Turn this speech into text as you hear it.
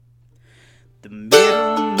The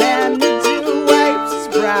middleman needs to wipe his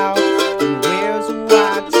brow and wears a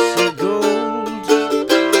watch of gold.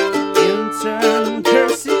 The intern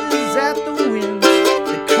curses at the wind.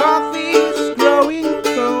 The coffee's growing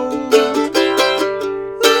cold.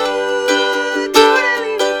 Ooh,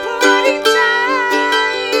 totally party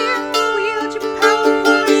time. Wield your power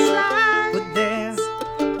for a slide. But there,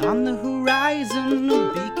 on the horizon, a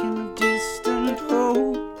beacon of distant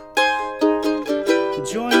hope.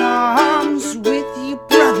 Join arms with you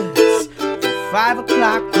brothers, for 5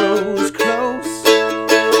 o'clock grows close.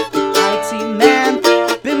 The IT man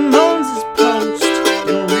bemoans his post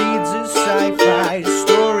and reads his sci-fi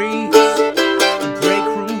stories. The break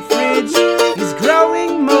room fridge is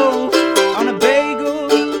growing mold on a bagel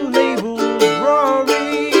labeled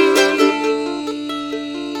Rory.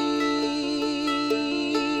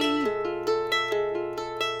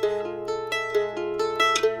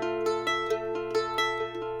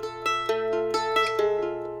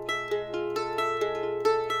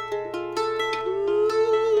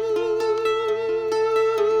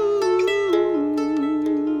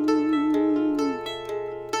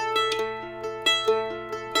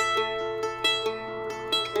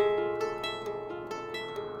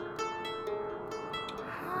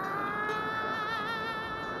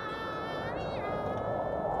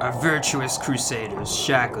 Our virtuous crusaders,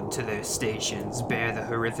 shackled to their stations, bear the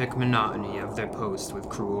horrific monotony of their post with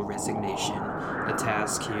cruel resignation. A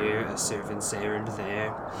task here, a servant's errand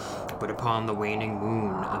there. But upon the waning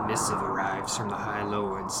moon, a missive arrives from the High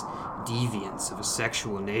Lords. Deviance of a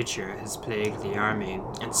sexual nature has plagued the army,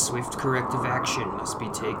 and swift corrective action must be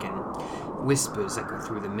taken. Whispers echo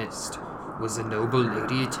through the mist. Was a noble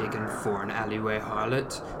lady taken for an alleyway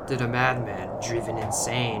harlot? Did a madman, driven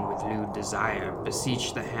insane with lewd desire,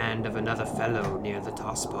 beseech the hand of another fellow near the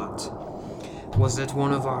tosspot? Was it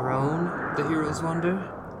one of our own, the heroes wonder?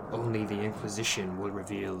 Only the Inquisition will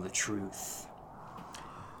reveal the truth.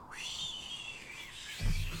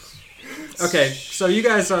 Okay, so you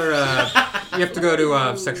guys are, you have to go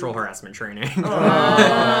to sexual harassment training.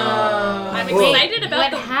 I'm excited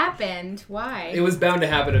about what happened. Why? It was bound to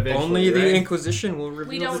happen eventually. Only the right? Inquisition will We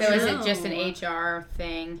reveal don't the So truth. is it just an HR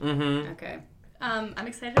thing? Mm-hmm. Okay. I'm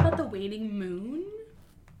excited about the waning moon.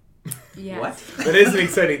 Yes. What? That is an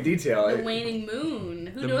exciting detail. The waning moon.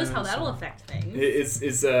 Who The knows how moon's- that'll affect things?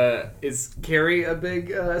 Is Carrie a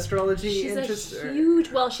big astrology She's interest? a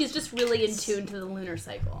huge. Well, she's just really in tune to the lunar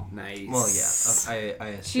cycle. Nice. Well, yeah, I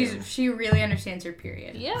assume. She really understands her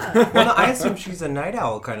period. Yeah. Well, no, I assume she's a night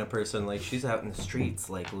owl kind of person. Like, she's out in the streets,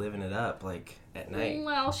 like, living it up, like, at night.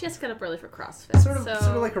 Well, she has to get up early for CrossFit. Sort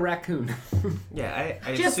of like a raccoon. Yeah,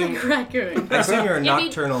 I Just assume. like raccoon. I assume you're a Yeah, I mean,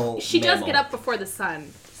 nocturnal. She does mammal. get up before the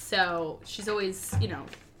sun, so she's always,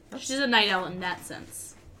 she's a night owl in that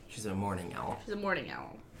sense. She's a morning owl. She's a morning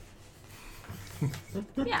owl.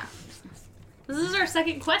 Yeah. This is our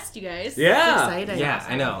second quest, you guys. Yeah. Exciting. Yeah,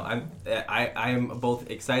 I know. I'm both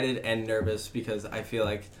excited and nervous because I feel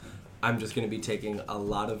like I'm just gonna be taking a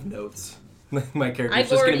lot of notes. My character's I've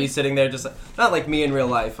just gonna already- be sitting there, just not like me in real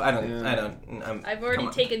life. I'm I've already come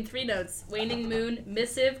on. taken 3 notes: waning moon,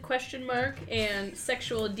 missive, ? And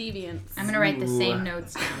sexual deviance. I'm gonna write the Ooh. same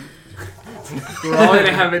notes down. We're all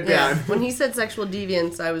gonna have it Yeah. down. When he said sexual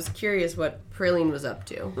deviance, I was curious what Praline was up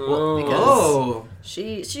to. Oh. Because Oh,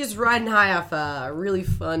 she's riding high off a really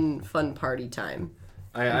fun party time.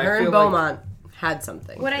 I Her feel and Beaumont had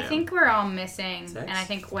something. What I think we're all missing, Sex? and I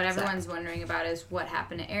think what everyone's wondering about is what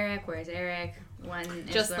happened to Eric. Where's Eric? When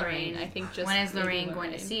is Just Lorraine? Lorraine. I think just when is maybe Lorraine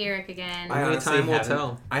going to see Eric again? I Only honestly time will haven't-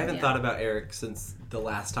 tell. I haven't Yeah. thought about Eric since the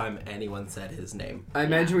last time anyone said his name. I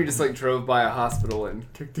imagine we just like drove by a hospital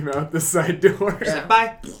and kicked him out the side door.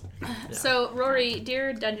 Bye. So, Rory,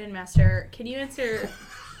 dear Dungeon Master, can you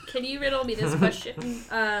riddle me this question?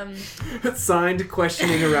 Signed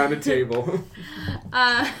questioning around a table.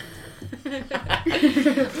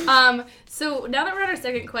 So now that we're on our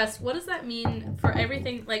second quest, what does that mean for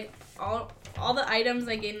everything? Like all the items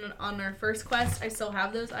I gained on our first quest, I still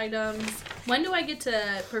have those items. When do I get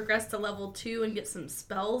to progress to level 2 and get some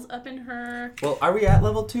spells up in her? Well, are we at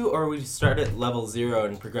level 2 or we start at level 0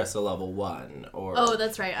 and progress to level 1? Or Oh,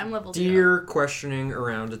 that's right. I'm level 0. Dear questioning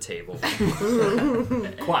around a table.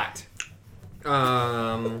 Quat.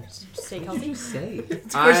 Stay healthy. say?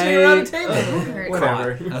 Questioning around a I, table.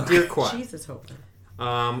 Whatever. dear Quat. Jesus, hope.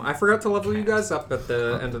 I forgot to level you guys up at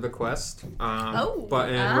the end of the quest. But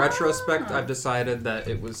in retrospect, I've decided that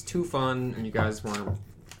it was too fun and you guys weren't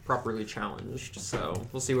properly challenged. So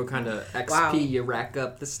we'll see what kind of XP Wow. you rack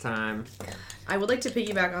up this time. I would like to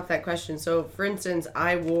piggyback off that question. So, for instance,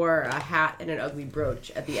 I wore a hat and an ugly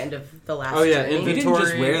brooch at the end of the last Oh yeah, journey. didn't inventory.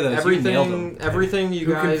 just wear those, you nailed them. Everything you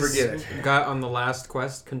Who can guys forget? got on the last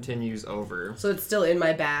quest continues over. So it's still in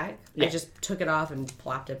my bag. Yeah. I just took it off and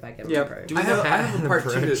plopped it back in my Yep. purse. Do we I have, know- I have a part two.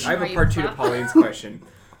 To, I have Are a you part two to pop- Pauline's question.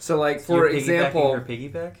 So, like, for You're piggybacking example, her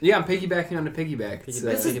piggyback? yeah, I'm piggybacking on the piggyback. It's,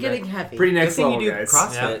 This is getting heavy. pretty Good next thing level, you do guys.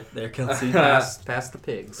 CrossFit there, Kelsey. Pass the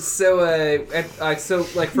pigs. So, so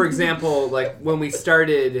like for example, like when we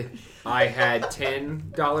started, I had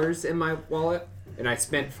 $10 in my wallet, and I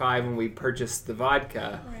spent $5 when we purchased the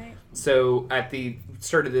vodka. Right. So at the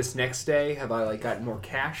start of this next day, have I like gotten more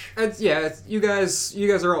cash? You guys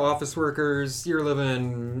are all office workers. You're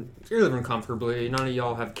living comfortably. None of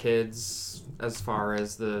y'all have kids, as far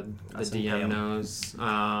as the Us and DM Pam. knows.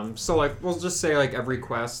 So like, we'll just say like every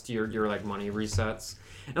quest, your like money resets,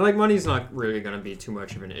 and like money's not really gonna be too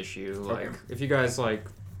much of an issue. Like if you guys like,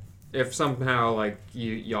 if somehow like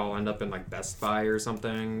y'all end up in like Best Buy or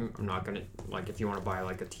something, I'm not gonna like if you want to buy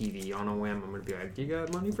like a TV on a whim, I'm gonna be like, do you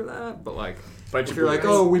got money for that? But like. If you're like,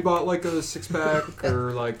 oh, we bought like a 6-pack,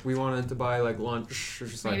 or like we wanted to buy like lunch, or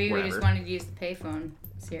just like Maybe we whatever. just wanted to use the payphone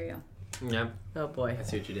cereal. Yeah. Oh boy. I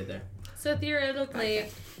see what you did there. So theoretically,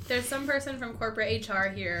 there's some person from corporate HR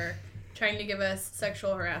here trying to give us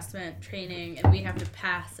sexual harassment training, and we have to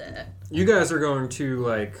pass it. You guys are going to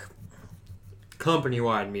like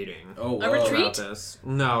company-wide meeting. Oh, A retreat? About this.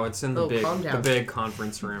 No, it's in the Oh, calm the down. big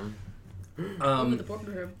conference room. Ooh, the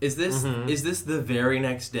boardroom. Is this Mhm. is this the very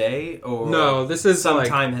next day, or No, this is some like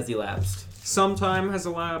time has elapsed? some time has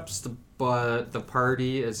elapsed, but the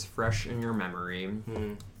party is fresh in your memory.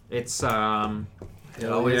 Hmm. It's It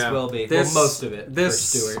always will be. This- Well, most of it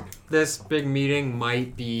this- for Stuart. This big meeting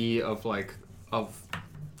might be of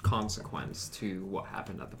consequence to what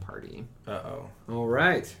happened at the party. Uh-oh. All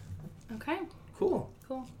right. Okay. Cool.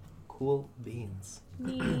 Cool. Cool beans.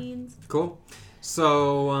 Means. Cool.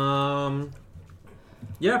 So,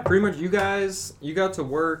 yeah, pretty much you got to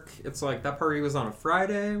work. It's like that party was on a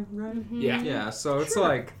Friday, right? Yeah. Yeah, so it's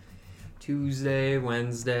like Tuesday,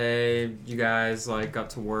 Wednesday, you guys like got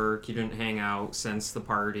to work. You didn't hang out since the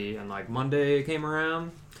party, and like Monday came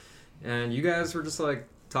around, and you guys were just like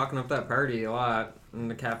talking up that party a lot in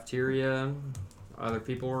the cafeteria. Other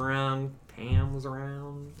people were around. Pam was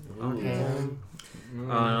around. So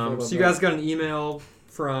you guys got an email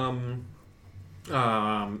from,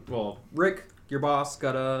 Rick, your boss,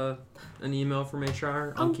 got an email from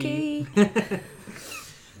HR. Unky.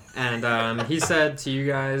 And he said to you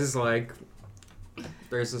guys, like,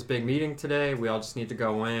 there's this big meeting today. We all just need to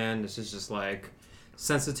go in. This is just like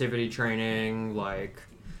sensitivity training, like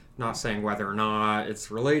not saying whether or not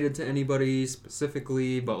it's related to anybody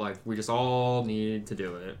specifically, but like we just all need to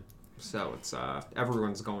do it. So it's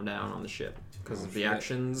everyone's going down on the ship because of the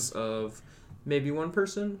actions of maybe one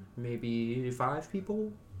person, maybe 5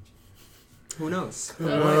 people. Who knows?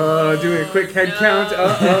 Doing a quick head count.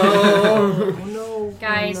 Uh-oh. Oh no.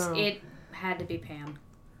 Guys, no. it had to be Pam.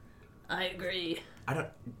 I agree. I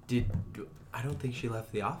don't think she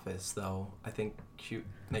left the office though. I think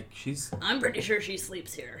she's I'm pretty sure she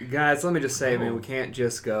sleeps here. Guys, let me just say, man, we can't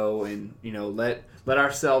just go and, let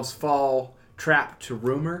ourselves fall trapped to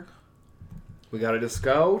rumor. We gotta just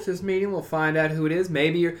go to this meeting. We'll find out who it is.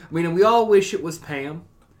 Maybe we all wish it was Pam.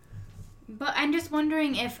 But I'm just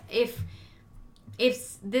wondering if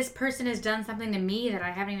this person has done something to me that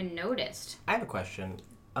I haven't even noticed. I have a question.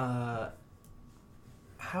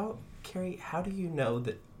 Carrie, how do you know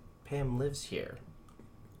that Pam lives here?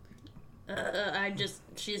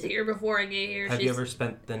 She's here before I get here. Have you ever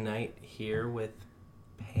spent the night here with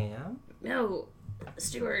Pam? No,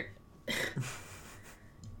 Stuart.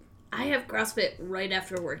 I have CrossFit right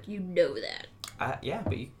after work. You know that. Yeah,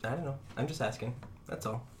 but I don't know. I'm just asking. That's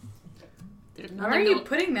all. There's Why are nothing, you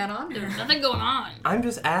putting that on there's her? nothing going on. I'm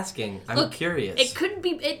just asking. I'm Look, curious. It couldn't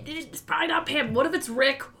be. It's probably not Pam. What if it's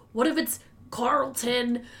Rick? What if it's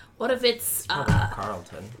Carlton? What if it's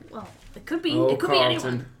Carlton. Well, it could be. Oh, it could be anyone.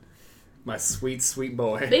 Carlton. My sweet, sweet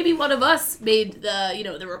boy. Maybe one of us made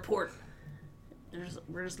the report.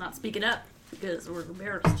 We're just not speaking up because we're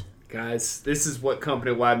embarrassed. Guys, this is what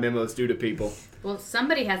company-wide memos do to people. Well,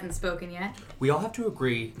 somebody hasn't spoken yet. We all have to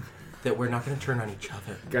agree that we're not going to turn on each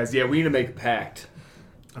other. Guys, yeah, we need to make a pact.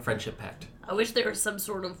 A friendship pact. I wish there was some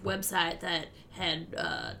sort of website that had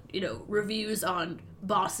reviews on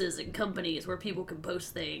bosses and companies where people can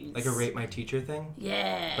post things. Like a rate my teacher thing?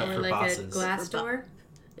 Yeah. But Or for like bosses. a glass door.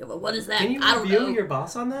 Well, what is that? Can you I don't review know. your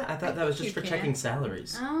boss on that? I thought that was just You for can. checking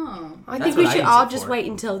salaries. Oh. I That's think we what I should use all it just for. wait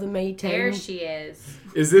until the meeting. There she is.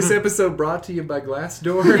 Is this episode brought to you by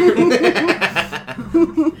Glassdoor?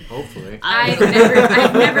 Hopefully. I've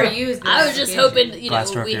never used. I was just hoping, you know,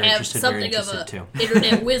 Glassdoor, if we you're have interested, we're something of a interested, too.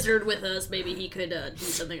 internet wizard with us. Maybe he could do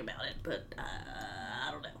something about it, but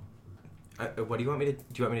I don't know. What do you want me to? Do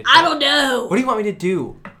you want me to? I don't know. What do you want me to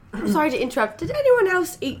do? I'm sorry to interrupt. Did anyone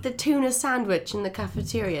else eat the tuna sandwich in the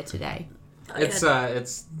cafeteria today? It's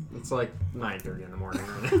like 9:30 in the morning.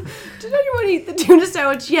 Right now. Did anyone eat the tuna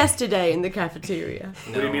sandwich yesterday in the cafeteria?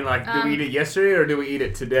 What do you mean, like, do we eat it yesterday or do we eat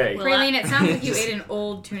it today? Well, Raylene, it sounds like you ate an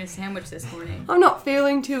old tuna sandwich this morning. I'm not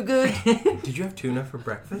feeling too good. Did you have tuna for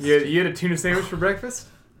breakfast? You had a tuna sandwich for breakfast?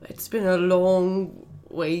 It's been a long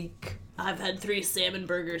week. I've had 3 salmon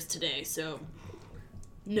burgers today, so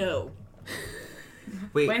no.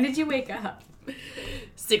 Wait, When did you wake up?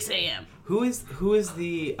 6 a.m. who is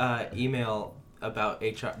the email about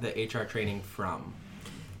the HR training from?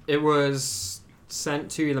 It was sent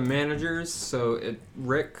to the managers, so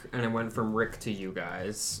Rick, and it went from Rick to you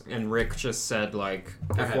guys. And Rick just said, like,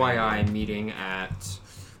 FYI meeting at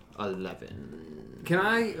 11. Can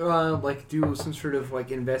I, do some sort of,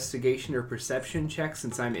 investigation or perception check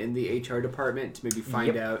since I'm in the HR department to maybe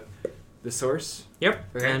find out the source? Yep.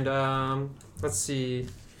 Okay. And, let's see.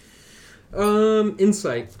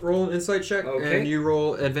 Insight. Roll an insight check, Okay. and you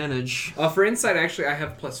roll advantage. For insight, actually, I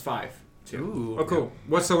have +5. Ooh. Oh, cool.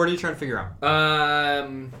 What are you trying to figure out?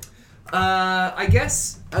 I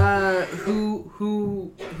guess,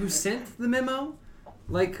 who sent the memo?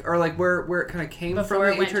 Where it kind of came Before from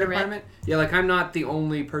it the went HR to Rick? department? Yeah, I'm not the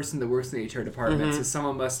only person that works in the HR department, Mhm. so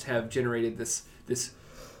someone must have generated this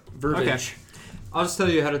verbiage. Okay. I'll just tell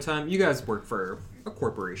you ahead of time. You guys work for a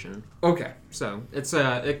corporation, Okay. so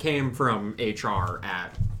it came from HR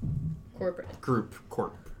at Corporate.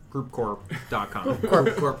 groupcorp.com. We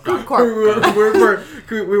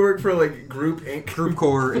work for Group Inc. Group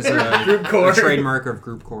Core is a Group Core. trademark of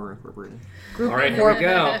Group Core Incorporated. All right, here we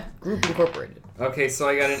go. Group Incorporated. Okay, so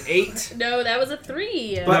I got an 8. No, that was a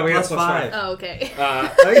 3. But we got +5. Oh, okay.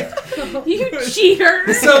 Okay. You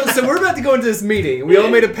cheater. So we're about to go into this meeting. We all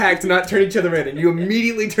made a pact to not turn each other in, and you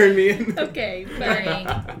immediately turned me in. Okay, fine.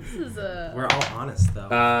 This is We're all honest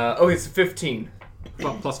though. It's 15.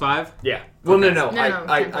 Well, +5. Yeah. Well, no. No,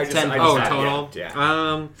 I just 10. I just Oh, had it, total.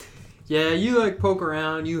 Yeah. Yeah, you poke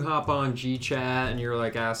around, you hop on GChat, and you're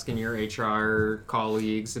asking your HR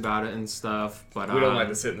colleagues about it and stuff. But We don't like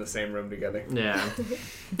to sit in the same room together. Yeah.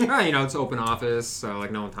 It's open office, so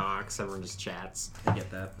no one talks, everyone just chats. I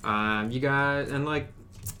get that. You guys and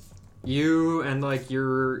you and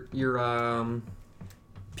your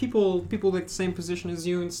people the same position as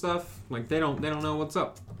you and stuff, they don't know what's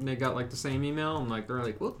up. They got the same email and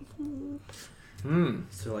they're what?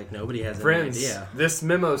 So nobody has Friends, any idea. this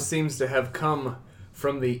memo seems to have come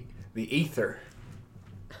from the ether.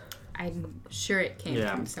 I'm sure it came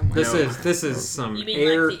Yeah. from somewhere. This is some You mean the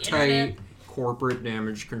airtight internet? corporate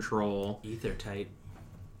damage control. Ether tight.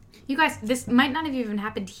 You guys, this might not have even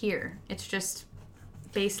happened here. It's just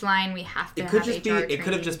baseline. We have to It could have just be. HR It could have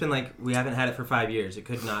training. just been we haven't had it for 5 years. It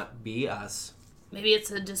could not be us. Maybe it's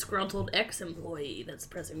a disgruntled ex-employee that's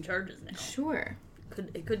pressing charges now. Sure.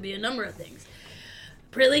 It could be a number of things.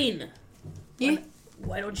 Praline. Yeah?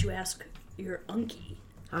 Why don't you ask your unkie?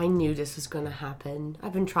 I knew this was going to happen.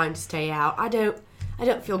 I've been trying to stay out. I don't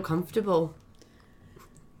feel comfortable.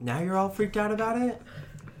 Now you're all freaked out about it.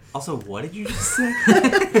 Also, what did you just say?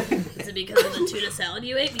 Is it because of the tuna salad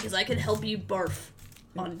you ate? Because I could help you barf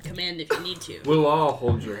on command if you need to. We'll all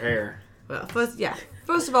hold your hair. Well, first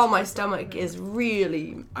of all, my stomach is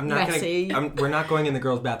really I'm not messy. We're not going in the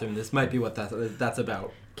girls' bathroom. This might be what that's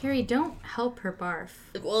about. Carrie, don't help her barf.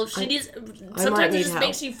 Well, she needs. might Sometimes it need just help.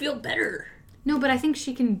 makes you feel better. No, but I think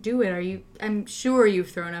she can do it. I'm sure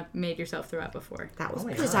you've made yourself throw up before. That was Oh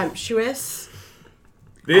my presumptuous.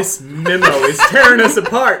 This memo is tearing us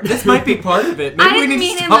apart. This might be part of it. Maybe I we didn't need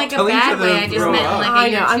mean to in stop a telling each bad other way. to I just throw meant up. I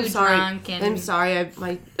know. you're I'm too sorry. drunk and I'm sorry.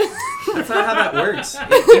 My That's not how that works.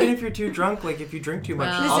 Even if you're too drunk, if you drink too much,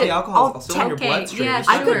 Well, all the Listen, alcohol I'll is still in your okay, bloodstream. yeah, It's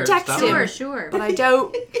I not could gonna text stop him. it. Sure. but I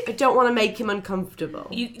don't want to make him uncomfortable.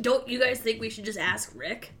 You guys think we should just ask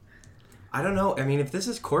Rick? I don't know. I mean, if this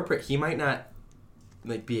is corporate, he might not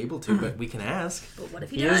be able to, but we can ask. But what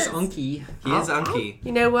if he, He does? is unky. He is unky.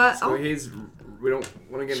 You know what? So we don't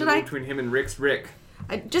want to get Should in I- between him and Rick.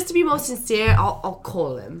 Just to be more sincere, I'll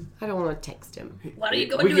call him. I don't want to text him. Why don't you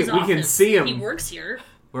go We into his can- we office? can see him. He works here.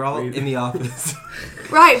 We're all in the office.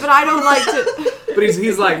 Right, but I don't like to. But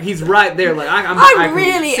he's like, he's right there. Like, I I'm can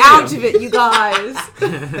really see out him. of it, you guys.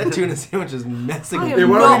 That tuna sandwich is messing I with am Hey,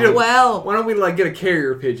 me. why don't we not do- well. Why don't we like get a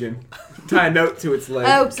carrier pigeon, tie a note to its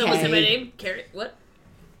leg? Someone said my Okay. name. Carrot. What?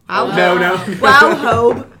 Wow, No. Wow,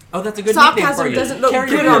 Hope. Oh, that's a good nickname for Sarcasm you. doesn't look Carrier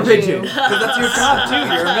good on on pigeon. you. Because that's your job too.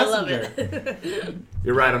 You're a I love messenger. it.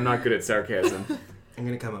 You're right. I'm not good at sarcasm. I'm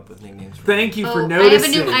gonna come up with nicknames. For Thank you for I have a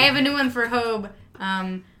noticing. new. I have a new one for Hobe.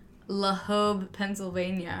 La Hobe,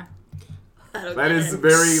 Pennsylvania. I don't That get is it.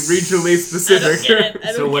 very regionally specific. I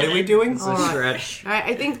don't So what get are we it. doing? It's a stretch. All right,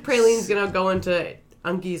 I think Praline's gonna go into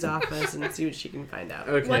Unky's office and see what she can find out.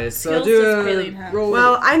 Okay, What so skills do does a Praline have? roll.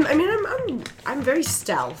 Well, I'm very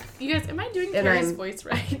stealth. You guys, am I doing And Carrie's I'm- voice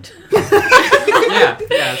right? yeah,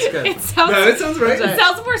 it's good. It sounds. No, it sounds right. It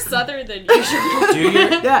sounds more southern than usual. Do you?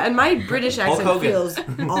 Yeah, and my British Hulk accent Hogan. feels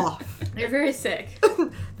off. They're very sick.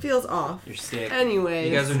 Feels off. You're sick. Anyways.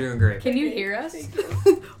 You guys are doing great. Can you hear us?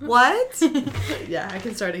 What? Yeah, I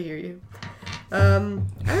can start to hear you. I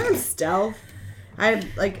have stealth. I have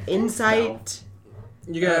like insight.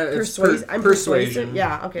 You got it's Persuasion. I'm persuasion.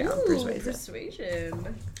 Yeah. Okay. I'm Ooh, persuasive.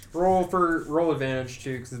 persuasion. Roll advantage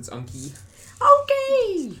too, because it's Unky.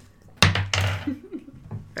 Okay.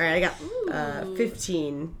 All right. I got Ooh.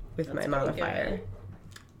 15 with That's my pretty modifier.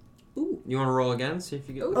 You want to roll again? See if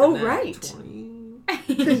you get. Oh, that right. 20.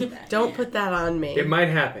 Don't put that on me. It might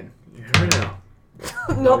happen. You never know.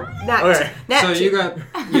 Nope. Not. Okay. Not So two. you have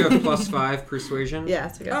 +5 persuasion.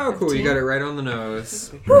 Yes. I got Oh, cool! You 15. got it right on the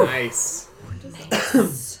nose. Nice.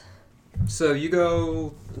 So you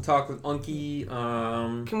go and talk with Unky.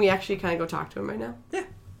 Can we actually kind of go talk to him right now? Yeah.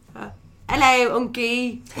 Hello,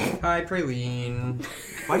 Unky. Hi, Praline.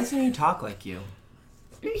 Why doesn't he talk like you?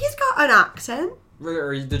 He's got an accent.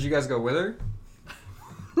 Did you guys go with her?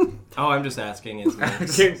 Oh, I'm just asking. His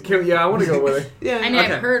name. Yeah, I want to go with it. Yeah. I mean,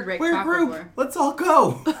 Okay. I've heard Rick We're a talk group. before. Let's all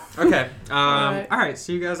go. Okay. Alright. All right.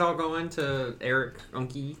 So you guys all go into Eric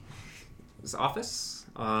Unky's office.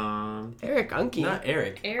 Eric Unky. Not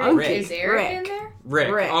Eric. Eric, Rick. is Eric in Rick. there?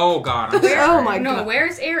 Rick. Rick. Oh God. I'm Where- sorry. Oh my no, God.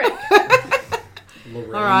 where's Eric?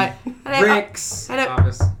 Lorraine. All right. Hello, Rick's Hello.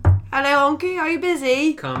 office. hello, Unky. Are you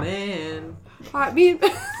busy? Come in. All right, me.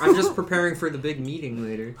 I'm just preparing for the big meeting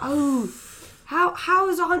later. Oh,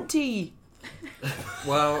 how's Auntie?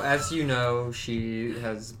 Well, as you know, she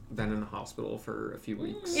has been in the hospital for a few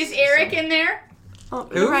weeks. Is Eric in there? Oh,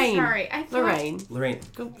 Who? Lorraine. Sorry, I thought. Lorraine, Lorraine.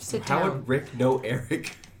 go sit How down. would Rick know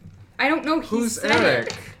Eric? I don't know. He Who's said Eric?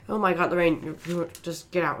 it. Oh my God, Lorraine, you just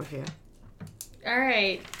get out of here. All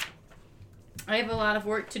right. I have a lot of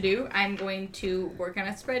work to do. I'm going to work on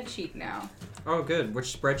a spreadsheet now. Oh, good. Which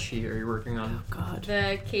spreadsheet are you working on? God.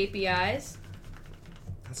 The KPIs.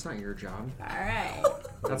 That's not your job. All right.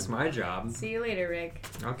 That's my job. See you later, Rick.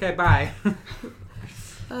 Okay, bye.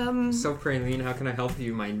 So So, Praline, how can I help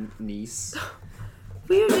you, my niece?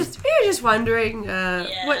 we were just wondering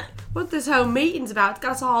what this whole meeting's about. It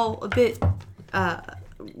got us all a bit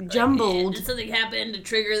jumbled. Did something happen to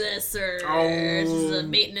trigger this, or Oh. is this a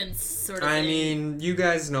maintenance sort of I thing? mean, you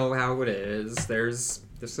guys know how it is.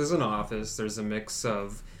 This is an office. There's a mix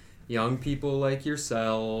of young people like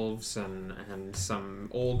yourselves and some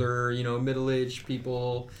older, middle-aged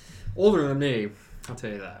people. Older than me, I'll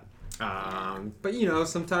tell you that. But,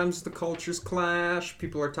 sometimes the cultures clash.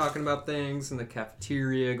 People are talking about things in the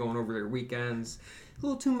cafeteria, going over their weekends. A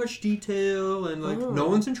little too much detail, and, no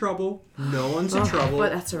one's in trouble. No one's in trouble.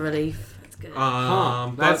 But that's a relief. That's good.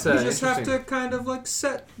 But That's, you just have interesting. to kind of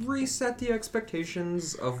reset the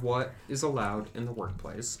expectations of what is allowed in the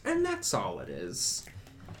workplace, and that's all it is.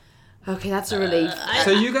 Okay, that's a relief. So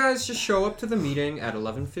you guys just show up to the meeting at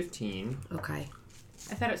 11:15. Okay.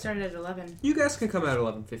 I thought it started at 11. You guys can come at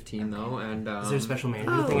 11:15 though, and Is there a special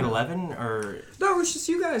manager Oh. thing at 11 or? no, it's just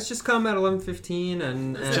you guys. Just come at 11:15,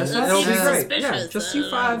 and Just it'll be seems great. Yeah, suspicious. just you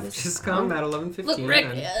five. Just come at 11:15. Look, Rick,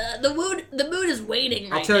 and- the mood is waning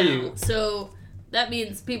right I'll tell now. you. So that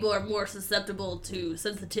means people are more susceptible to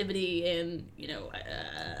sensitivity, and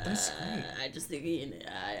That's great. I just think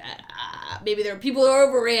maybe there are people who are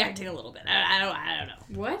overreacting a little bit. I don't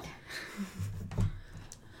know. What?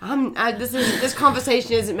 This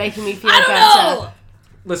conversation isn't making me feel I don't better. know.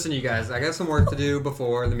 Listen, you guys, I got some work to do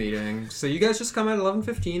before the meeting. So you guys just come at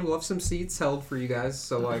 11:15. We'll have some seats held for you guys.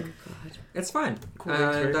 So, it's fine. Cool,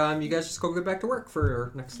 thanks, And you guys just go get back to work for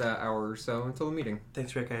your next hour or so until the meeting.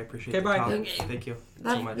 Thanks, Rick. I appreciate Okay, the bye. talk. Okay. Thank you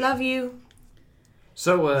so much. Love you.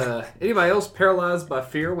 So, anybody else paralyzed by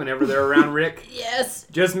fear whenever they're around Rick? Yes.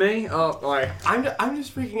 Just me? Oh, boy. I'm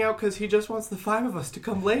just freaking out because he just wants the 5 of us to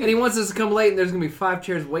come late. And he wants us to come late, and there's gonna be 5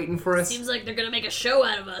 chairs waiting for us. Seems like they're gonna make a show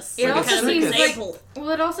out of us. It Like also kind of seems example. Well,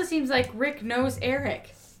 it also seems like Rick knows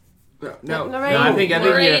Eric. No, Lorraine. I think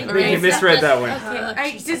Lorraine, you Lorraine, misread that one. Okay,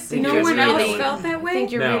 I just think no you're one else really- felt that I way.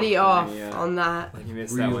 think you're No. really off Yeah. on that. You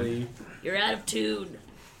missed that one. You're out of tune.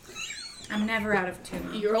 I'm never out of tune.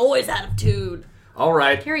 You're always out of tune. All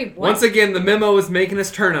right. Carrie, what? Once again, the memo is making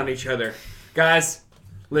us turn on each other. Guys,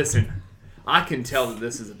 listen. I can tell that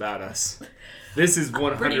this is about us. This is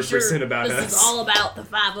 100% about this us. is all about the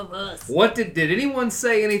 5 of us. What did anyone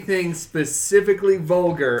say anything specifically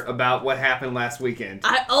vulgar about what happened last weekend?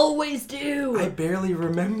 I always do. I barely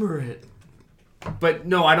remember it. But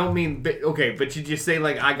no, I don't mean. Okay, but you just say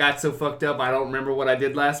like I got so fucked up I don't remember what I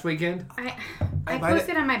did last weekend. I I might-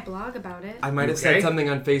 posted on my blog about it. I might have Okay. said something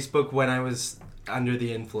on Facebook when I was under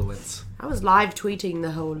the influence. I was live tweeting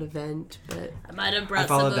the whole event, but I might have I brought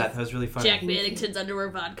followed some that. of That was really funny. Jack Bannington's underwear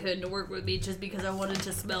vodka into work with me just because I wanted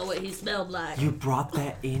to smell what he smelled like. You brought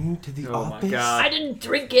that into the Oh my office? God. I didn't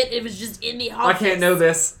drink it. It was just in the I office. can't know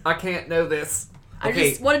this. I can't know this. I Okay.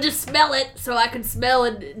 just wanted to smell it so I could smell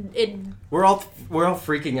it. We're all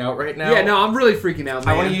freaking out right now. Yeah, no, I'm really freaking out,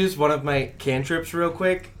 man. I want to use one of my cantrips real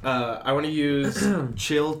quick. I want to use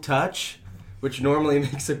Chill Touch, which normally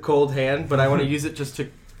makes a cold hand, but I want to use it just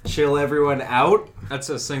to chill everyone out. That's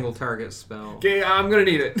a single target spell. Okay, I'm gonna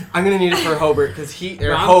need it. I'm gonna need it for Hobart because I'm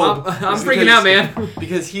freaking out, man.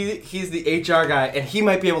 Because he's the HR guy and he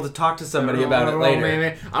might be able to talk to somebody about it Oh, later.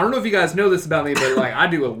 man. I don't know if you guys know this about me, but like I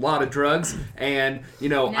do a lot of drugs, and I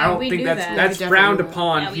don't we think knew that's that. that's We frowned definitely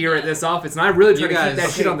upon Yeah, we here know. at this office, and I really try You to guys, keep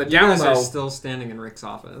that shit on the you down guys are low. still standing in Rick's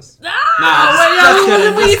office.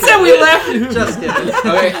 Ah! You said we left. Just kidding.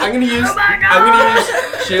 Okay, I'm gonna use. I'm gonna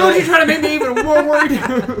use chill. Don't you try to make me even more worried?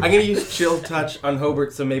 I'm gonna use Chill Touch on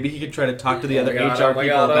Hobart, so maybe he could try to talk to the other HR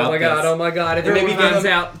people about oh my god! If And maybe everyone finds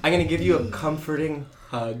give him- out. I'm gonna give you a comforting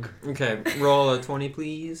hug. Okay, roll a 20,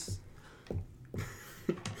 please.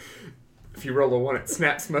 If you roll a 1, it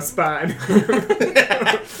snaps my spine.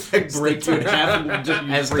 I break you in half and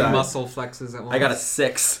just Every muscle flexes at once. I got a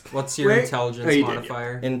 6. What's your Wait. intelligence Oh, you did,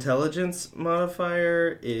 modifier? Intelligence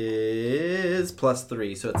modifier is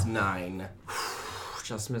 +3, so it's 9.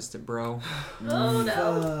 Just missed it, bro. Oh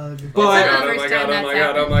no. But not the first time that's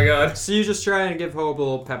happened. my god. so you just try and give Hope a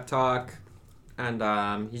little pep talk,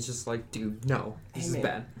 and he's just like, "Dude, no, this is man,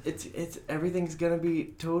 bad." It's everything's gonna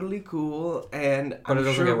be totally cool, and But it I'm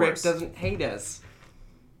doesn't sure get Rick worse. doesn't hate us.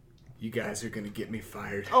 You guys are gonna get me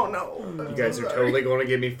fired. Oh no! You guys are totally gonna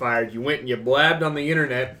get me fired. You went and you blabbed on the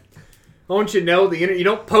internet. Don't you know the internet? You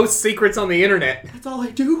don't post secrets on the internet. That's all I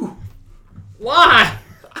do. Why?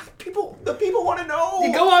 The people want to know.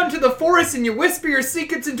 You go out into the forest and you whisper your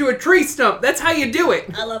secrets into a tree stump. That's how you do it.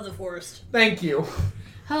 I love the forest. Thank you.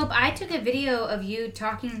 Hope, I took a video of you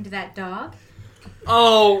talking to that dog,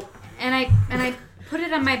 Oh and I put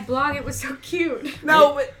it on my blog. It was so cute.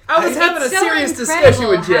 no, but I was having a It's so serious incredible discussion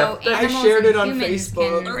with how Jeff. animals shared it and on humans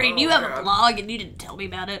Facebook. can- Lorraine, you have a blog and you didn't tell me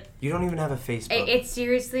about it. You don't even have a Facebook. It's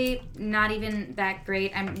seriously not even that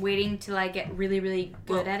great. I'm waiting till I get really, really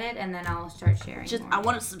good at it, and then I'll start sharing. Just more. I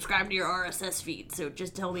want to subscribe to your RSS feed, so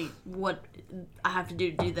just tell me what I have to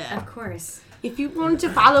do to do that. Of course. if you want to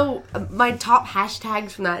follow my top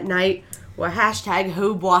hashtags from that night, were hashtag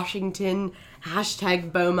Hobe Washington,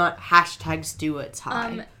 hashtag Beaumont, hashtag Stewart's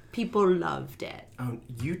High. People loved it.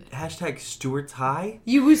 You hashtag Stewart's High?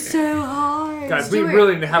 You were so hard. Guys, we Stuart.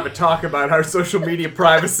 really need to have a talk about our social media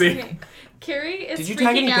privacy. Carrie is Did you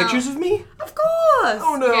tag any pictures of me? Of course.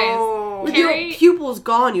 Oh no! With Carrie- your pupils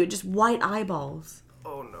gone, you had just white eyeballs.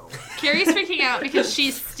 Oh no! Carrie's freaking out because she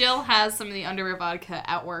still has some of the underwear vodka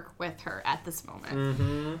at work with her at this moment.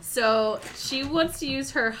 Mm-hmm. So she wants to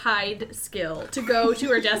use her hide skill to go to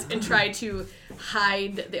her desk and try to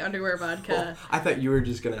hide the underwear vodka. I thought you were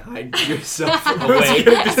just gonna hide yourself away.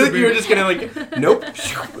 You were just gonna like, nope,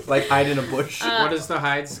 like hide in a bush. What does the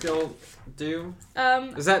hide skill do?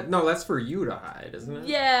 Is that no? That's for you to hide, isn't it?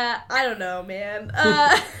 Yeah, I don't know, man.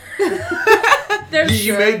 There's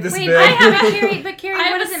You made this Wait, big. I have a Carrie, but Carrie, I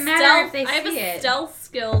have what a does it matter if they I have see a it? stealth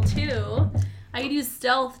skill too. I could use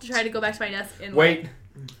stealth to try to go back to my desk and Wait.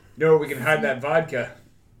 No, we can hide that vodka.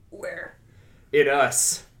 where? In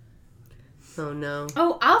us. Oh no.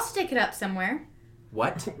 Oh, I'll stick it up somewhere.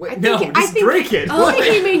 What? Wait, I no, think- just drink it. I think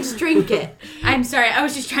he means drink it. I'm sorry, I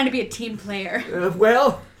was just trying to be a team player.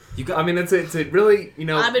 Well, You got? I mean, it's a really,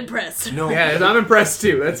 I'm impressed. no. yeah, I'm impressed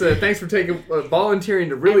too. That's thanks for taking volunteering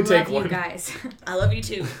to really I take love one. you guys. I love you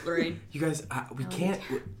too, Lorraine. You guys, we can't.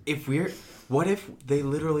 If we're, what if they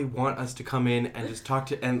literally want us to come in and just talk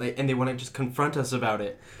to, and they want to just confront us about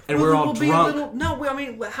it, and we're all drunk. No, I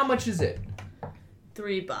mean, how much is it?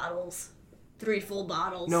 3 bottles. 3 full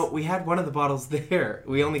bottles. No, we had one of the bottles there.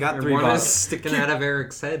 We only got And 3 one bottles. is sticking out of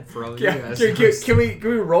Eric's head for all you Yeah, guys. can we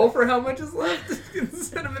roll for how much is left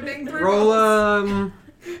instead of it being 3 Roll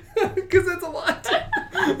because that's a lot.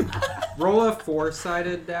 roll a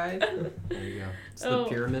 4-sided die. There you go. It's the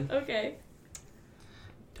pyramid. Okay.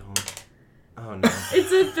 Don't. Oh no.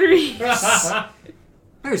 It's a 3.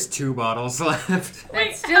 There's 2 bottles left. Wait,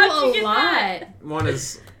 That's still how'd you a get lot. that? One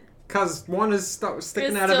is one is sticking It's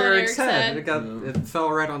out of still in Eric's Eric's head. head. It fell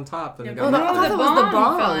right on top. And it Oh, got I thought that was the fell on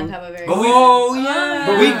bomb. top of it. Oh yeah.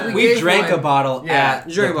 But We we gave drank one. a bottle Yeah, at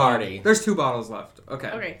Jerry the party. There's 2 bottles left. Okay.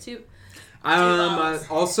 Okay, 2. Um.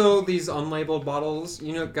 Also, these unlabeled bottles.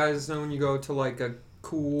 You know, guys know when you go to like a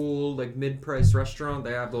cool like mid-price restaurant,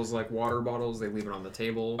 they have those like water bottles. They leave it on the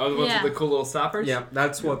table. Oh, the ones Yeah. with the cool little stoppers? Yeah,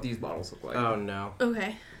 that's what these bottles look like. Oh no.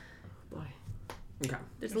 Okay. Okay.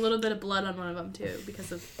 There's a little bit of blood on one of them, too,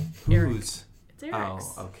 because of Whose? it's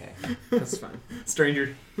Eric's. Oh, okay. That's fine.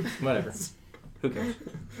 Stranger. Whatever. Who cares?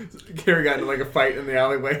 Gary got into like a fight in the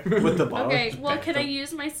alleyway. With the bottle. Okay, well, can I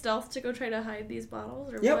use my stealth to go try to hide these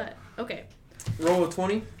bottles, or Yep. what? Okay. Roll a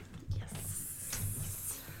 20.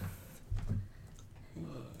 Yes.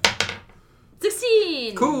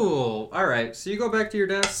 16! Cool. All right. So you go back to your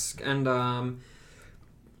desk, and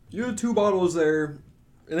you had 2 bottles there,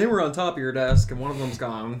 and they were on top of your desk, and one of them's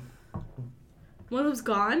gone. One of them's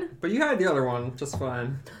gone? But you had the other one just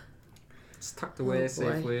fine. It's tucked away boy.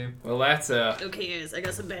 safely. Well, that's Okay, guys, I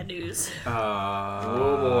got some bad news. Oh,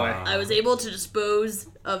 boy. I was able to dispose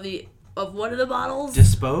of one of the bottles.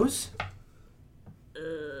 Dispose?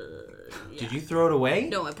 Yeah. Did you throw it away?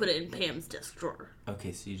 No, I put it in Pam's desk drawer.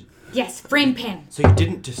 Okay, so you Yes, frame Pam.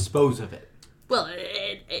 didn't dispose of it. Well,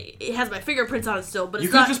 it has my fingerprints on it still, but You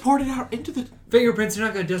it's could not. have just poured it out into the. Fingerprints are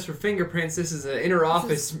not going to just for fingerprints. This is an inner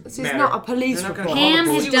office This is matter. not a police They're not gonna report. call the Pam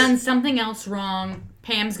has police. done something else wrong.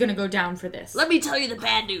 Pam's gonna go down for this. Let me tell you the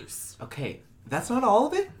bad news. Okay, that's not all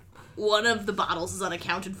of it. One of the bottles is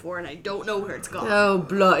unaccounted for, and I don't know where it's gone. Oh,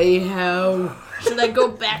 bloody hell. Should I go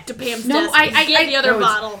back to Pam's No, desk and get the other no, it's-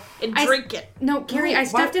 bottle and I- drink it? No, Gary, I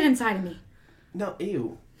stuffed it inside of me. No,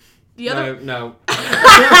 ew. The other. No.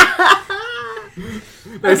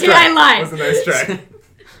 Nice Okay, try. I lied. That was a nice try.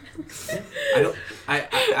 I don't. I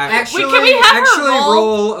Actually, can we have her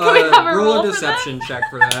roll? Can we have her roll roll a for deception check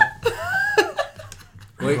for that.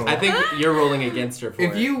 Wait, I think you're rolling against her for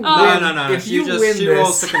If it. you win, No. if you win She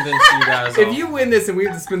rolls to this, convince you guys. if you win this, and we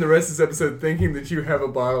have to spend the rest of this episode thinking that you have a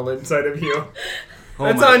bottle inside of you, Oh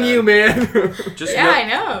that's my on God. you, man. Just Yeah, no- I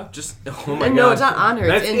know. Just oh my No, god. it's not on her.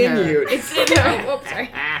 That's It's in her. you. It's in her. Whoops, sorry.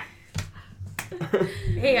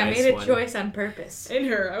 Hey, I Nice made a one. choice on purpose. In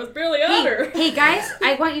her. I was barely on her. Hey guys,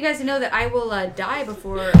 I want you guys to know that I will die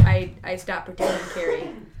before I stop pretending to carry.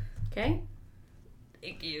 Okay?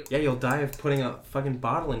 Thank you. Yeah, you'll die of putting a fucking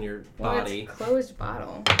bottle in your body. It's closed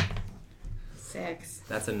bottle. 6.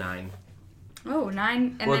 That's a 9. Oh,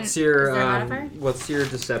 9. And What's then your is there a modifier? what's your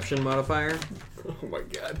deception modifier? Oh my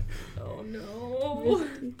god. Oh no.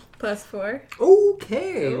 +4.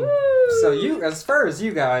 Okay. So you, as far as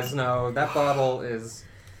you guys know, that bottle is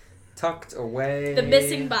tucked away. The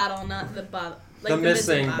missing bottle, not the bottle. Like The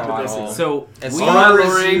missing bottle. So As we, far as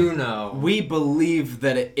Lorraine, you know, we believe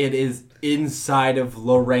that it is inside of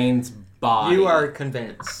Lorraine's body. you are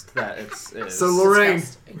convinced that it is. So Lorraine,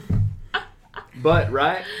 butt,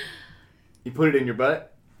 right? You put it in your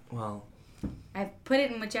butt. Well, I put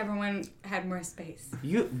it in whichever one had more space.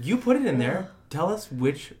 you put it in there. Tell us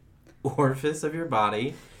which orifice of your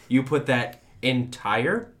body you put that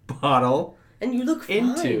entire bottle And you look fine.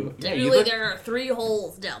 into. Yeah, you Technically, look, there are 3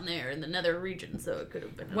 holes down there in the nether region, so it could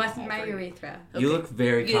have been. Wasn't my all 3. urethra. you Okay, look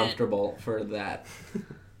very good. comfortable for that.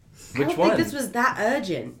 I Which don't one? think this was that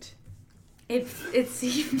urgent. It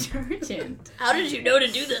seemed urgent. How did you know to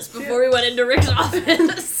do this before we went into Rick's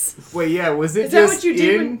office? Wait, yeah, was it Is that just what you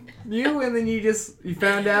did in you, and then you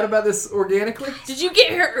found out about this organically? Did you get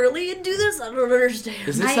here early and do this? I don't understand.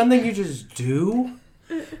 Is this I- something you just do?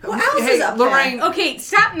 What else Hey, is up Lorraine, Okay,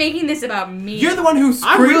 stop making this about me. You're the one who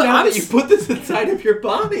screamed really- out I'm that you put this inside of your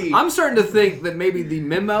body. I'm starting to think that maybe the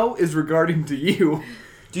memo is regarding to you.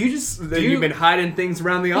 Do you just That you've been hiding things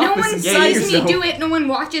around the No office. one and sees seeing me yourself. do it. No one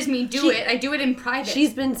watches me do She- it. I do it in private.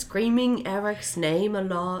 She's been screaming Eric's name a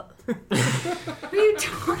lot. What are you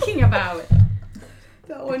talking about?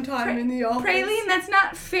 That one time in the office. Praline, that's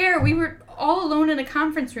not fair. We were all alone in a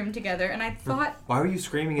conference room together, and I thought Why were you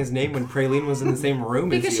screaming his name when Praline was in the same room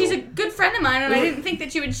because as you? she's a good friend of mine, and I didn't think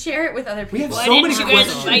that she would share it with other people. We have Why so didn't many you guys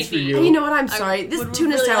questions invite for me? you. And you know what? I'm I sorry. This would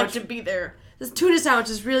tuna really like sandwich. to be there. This tuna sandwich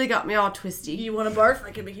has really got me all twisty. You want to barf?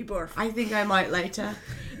 I can make you barf. I think I might later.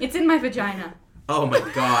 It's in my vagina. Oh my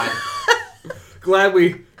god. Glad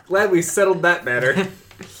we Glad we settled that matter.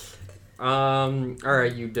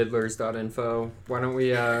 Alright, you diddlers.info. Why don't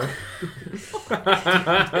we,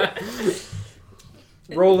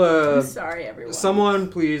 roll I'm sorry, everyone. Someone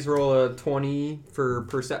please roll a 20 for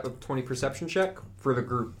 20 perception check for the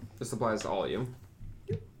group. This applies to all of you.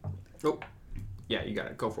 Oh. Yeah, you got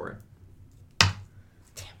it. Go for it.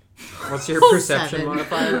 Damn. What's your perception 7.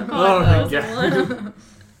 modifier? Oh, yeah.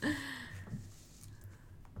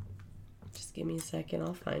 Just give me a second.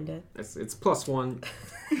 I'll find it. It's +1.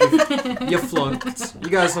 You flunked. You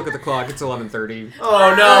guys look at the clock. It's 11:30.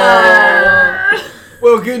 Oh, no.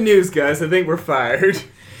 Well, good news, guys. I think we're fired.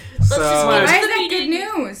 So Why is that good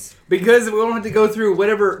news? Because we don't have to go through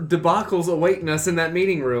whatever debacles awaiting us in that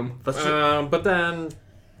meeting room. but then,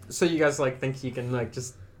 so you guys like think you can like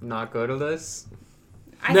just not go to this?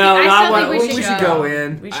 I not still think we should go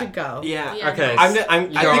in. We should go. Yeah. Yeah. Okay. I think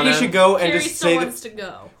going we in? should go and Carrie just still say wants that to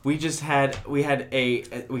go.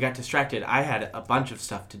 we got distracted. I had a bunch of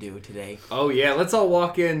stuff to do today. Oh, yeah. Let's all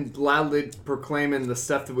walk in loudly proclaiming the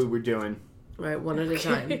stuff that we were doing. Right, one at a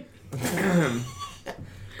time.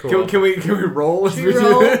 Cool. Can we roll as Should we we do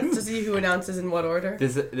roll it? to see who announces in what order?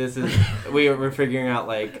 This is we're figuring out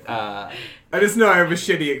like I just know I have a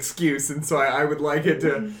shitty excuse, and so I would like it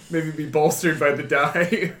to maybe be bolstered by the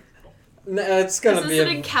die. It's gonna Is be this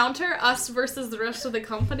an encounter, us versus the rest of the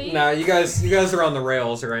company? No, you guys are on the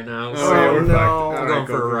rails right now. So yeah, we're no. fucked. we're All going right,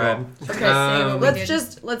 for a ride. Okay, say what we Um,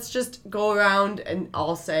 did. Let's just go around and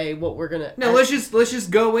I'll say what we're gonna. No, let's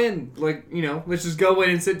just go in. Like, let's just go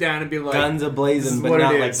in and sit down and be like, guns a this is blazing, but what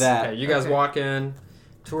not it like is. that. Okay, you guys Okay. walk in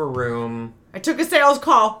to a room. I took a sales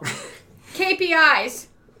call. KPIs.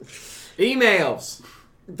 emails.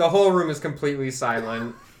 The whole room is completely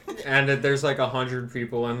silent, and there's like 100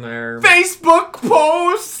 people in there. Facebook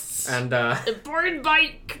posts. And Important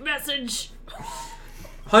bike message.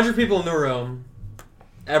 100 people in the room.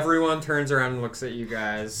 Everyone turns around and looks at you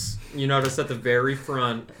guys. You notice at the very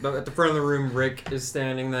front, at the front of the room, Rick is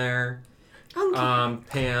standing there.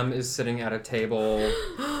 Pam is sitting at a table.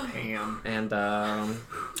 Pam. And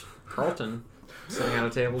Carlton sitting at a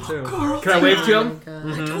table too. Can I wave to him?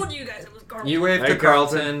 I told you guys it was garbage. You wave Hey, to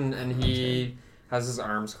Carlton, and he has his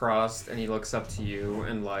arms crossed, and he looks up to you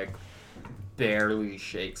and like barely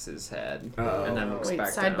shakes his head, and then looks Wait,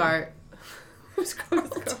 back down. sidebar.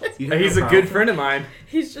 He's a good friend of mine.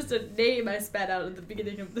 He's just a name I spat out at the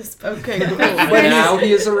beginning of this. Okay, cool. But now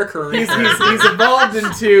he is a recurring. He's evolved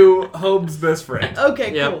into Hobe's best friend.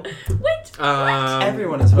 Okay, Yep. cool. Wait.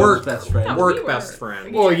 Everyone is work Hope's best friend. No. Work we were. best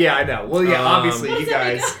friend. Well, yeah, I know. Well, yeah, obviously What you does that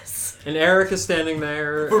make guys. us? And Eric is standing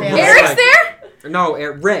there. For and he's Eric's like- there? No,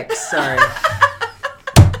 Rick. Sorry.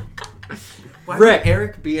 Why Rick. would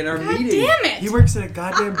Eric be in our meeting? damn it. He works at a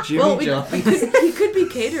goddamn Jimmy Well, John's. he could be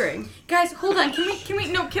catering. Guys, hold on. Can we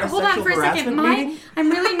hold on sexual for a second. harassment meeting? I'm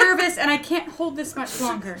really nervous and I can't hold this much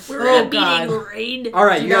longer. We're Oh, in a meeting, God. Raid. All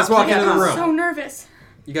right, you guys walk into the I'm room. so nervous.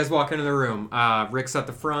 You guys walk into the room. Rick's at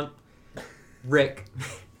the front. Rick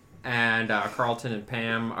and Carlton and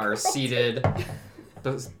Pam are seated,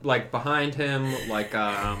 like behind him, like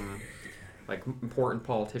important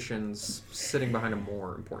politicians sitting behind a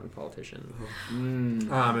more important politician.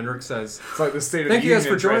 And Rick says, It's like the state of "Thank the you guys for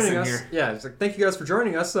Union address joining in us." here. Yeah, it's like, "Thank you guys for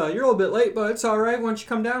joining us. You're a little bit late, but it's all right. Why don't you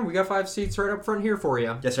come down? We got 5 seats right up front here for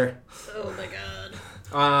you." Yes, sir. Oh my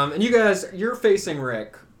god. And you guys, you're facing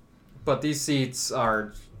Rick, but these seats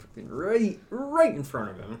are right in front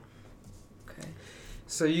of him. Okay.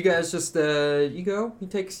 So you guys just you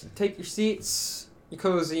take your seats, you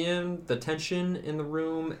cozy in. The tension in the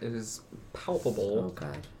room is Oh palpable.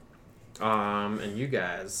 God. And you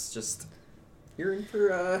guys just you're in for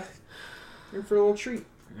a little treat.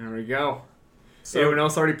 There we go. So Anyone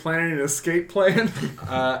else already planning an escape plan?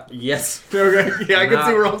 yes, Okay, yeah, I can Nah.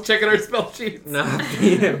 see we're all checking our spell sheets. not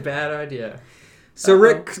being a bad idea. So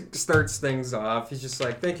Rick starts things off. He's just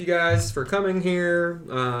like, "Thank you guys for coming here.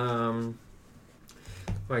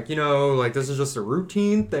 This is just a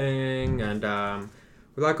routine thing, and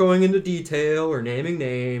without going into detail or naming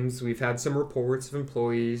names, we've had some reports of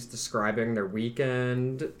employees describing their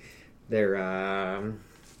weekend, their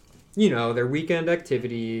weekend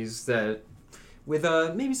activities that." With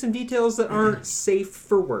maybe some details that aren't safe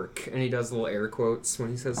for work. And he does little air quotes when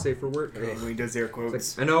he says safe for work. When he does air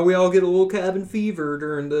quotes. I know we all get a little cabin fever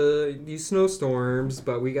during these snowstorms,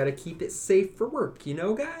 but we got to keep it safe for work,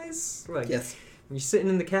 guys? Like, Yes. when you're sitting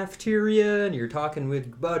in the cafeteria and you're talking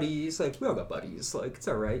with buddies, like, we all got buddies, like, it's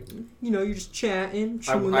all right. You're just chatting,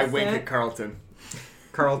 chewing I the wink fat. at Carlton.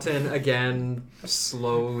 Carlton, again,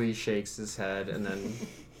 slowly shakes his head and then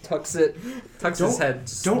tucks his head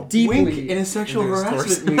Don't deeply wink in a sexual into his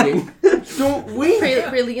harassment torso. meeting. Don't wink.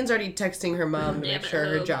 Pralene's already texting her mom to Damn make it, sure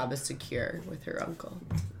her Hope. job is secure with her uncle.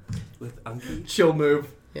 With Unky. She'll move.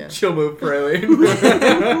 Yeah. She'll move,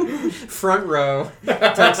 Praline. Front row,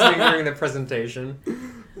 texting during the presentation.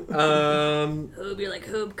 Hope, you're like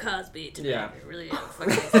Hope Cosby today. Yeah. You're really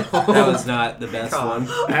That was not the best God.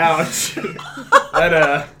 one. Ouch.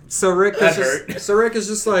 That, So Rick That is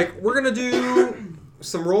just like, we're gonna do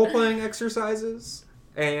some role playing exercises,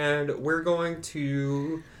 and we're going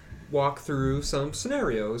to walk through some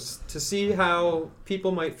scenarios to see how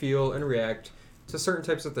people might feel and react to certain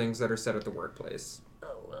types of things that are said at the workplace.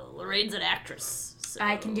 Oh, well, Lorraine's an actress. So.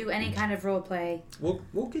 I can do any kind of role play. We'll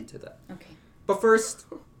get to that. Okay. But first,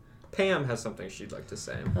 Pam has something she'd like to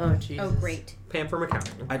say. Oh, Jesus. Oh, great. Pam from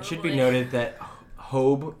accounting. It should be noted that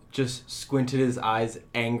Hobe just squinted his eyes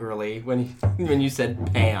angrily when you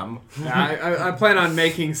said Pam. I plan on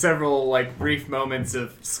making several like brief moments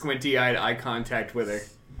of squinty-eyed eye contact with her.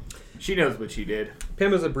 She knows what she did.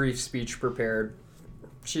 Pam has a brief speech prepared.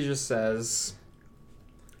 She just says,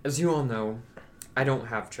 as you all know, I don't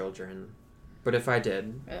have children. But if I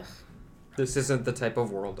did, Ugh. this isn't the type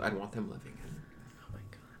of world I'd want them living in. Oh my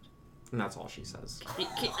god. And that's all she says.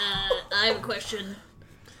 I have a question.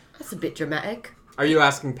 That's a bit dramatic. Are you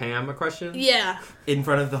asking Pam a question? Yeah. In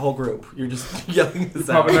front of the whole group. You're just yelling this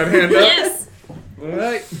out. Popping that hand up. Yes.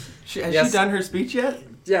 Alright. Has Yes. she done her speech yet?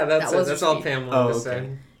 Yeah, that's That it. was That's her all speech. Pam wanted to Oh, say.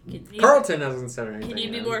 okay. Can you, Carlton hasn't said anything. can you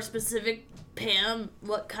be yet. more specific, Pam?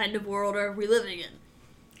 What kind of world are we living in?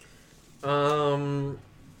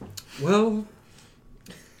 Well,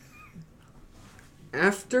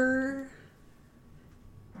 after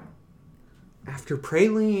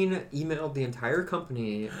Praline emailed the entire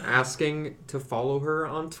company asking to follow her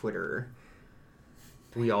on Twitter,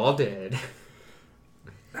 we all did.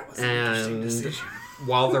 That was And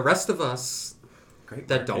while the rest of us Great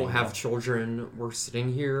that don't marketing. have children were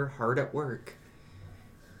sitting here hard at work,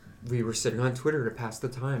 we were sitting on Twitter to pass the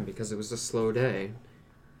time because it was a slow day.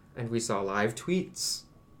 And we saw live tweets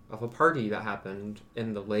of a party that happened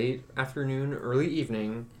in the late afternoon, early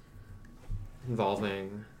evening,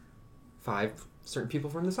 involving 5 certain people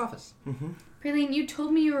from this office. Mm-hmm. Praline, you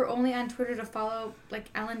told me you were only on Twitter to follow, like,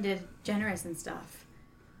 Ellen DeGeneres and stuff.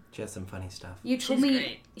 She has some funny stuff. You told She's me.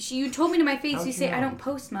 great. You told me to my face. How'd You you say I know? don't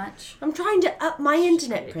post much. I'm trying to up my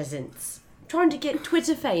internet presence. I'm trying to get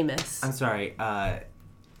Twitter famous. I'm sorry,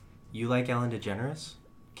 you like Ellen DeGeneres,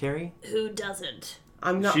 Carrie? Who doesn't?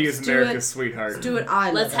 I'm not. She is Stuart, America's sweetheart. Stuart,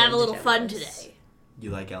 I Let's love have a Ellen little fun DeGeneres. today. You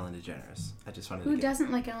like Ellen DeGeneres. I just wanted Who to get...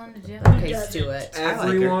 doesn't like Ellen DeGeneres? Okay, doesn't? Stuart. I like her.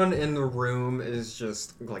 Everyone in the room is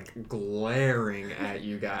just, like, glaring at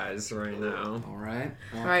you guys right now. Alright.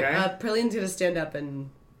 Okay. All right, Praline's gonna stand up and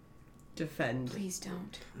defend. Please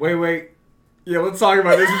don't. Wait. Yeah, let's talk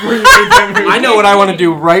about this before you make that move. I know what I want to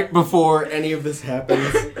do right before any of this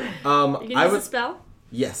happens. You can I use would... a spell?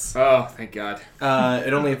 Yes. Oh, thank God.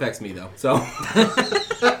 It only affects me, though, so...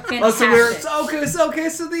 Fantastic. Oh,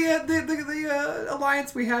 so the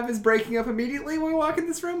alliance we have is breaking up immediately when we walk in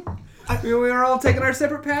this room. We are all taking our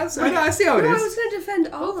separate paths. I see how it No, I is. was gonna defend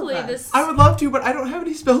all Hopefully of us. this. I would love to, but I don't have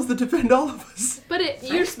any spells that defend all of us. But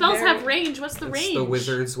your spells have range. What's the It's range? the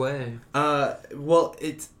wizard's way. Well,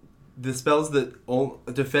 it's the spells that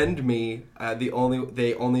defend me. They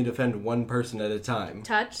only defend one person at a time.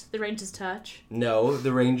 Touch. The range is touch. No,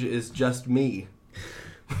 the range is just me.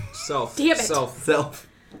 Self. Damn it. Self. So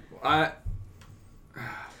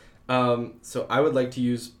I would like to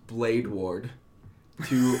use Blade Ward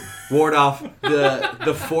to ward off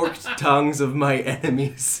the forked tongues of my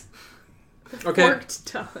enemies. Okay. Forked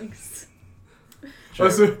tongues. Oh,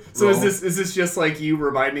 so Roll. is this just like you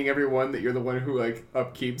reminding everyone that you're the one who like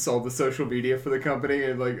upkeeps all the social media for the company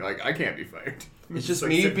and like I can't be fired. It's just like,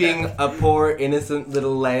 me sit being back. a poor innocent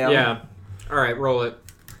little lamb. Yeah. Alright, roll it.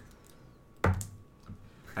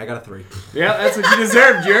 I got a 3. Yeah, that's what you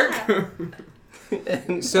deserve,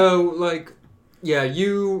 jerk. So, like, yeah,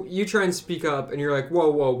 you try and speak up, and you're like, whoa,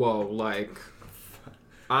 like,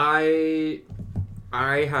 I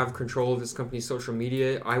have control of this company's social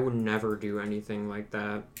media. I would never do anything like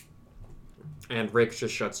that. And Rick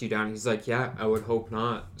just shuts you down. He's like, yeah, I would hope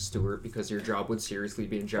not, Stuart, because your job would seriously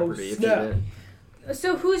be in jeopardy if you snap. did.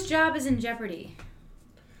 So whose job is in jeopardy?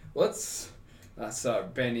 Let's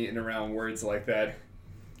bandying around words like that.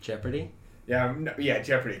 Jeopardy? Yeah,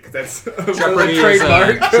 Jeopardy, because that's Jeopardy a is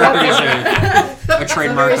trademark. a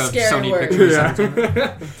trademark of very scary Sony word. Pictures.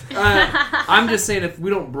 Yeah. I'm just saying, if we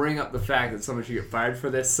don't bring up the fact that someone should get fired for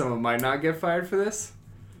this, someone might not get fired for this.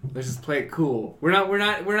 Let's just play it cool. We're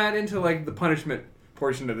not into like the punishment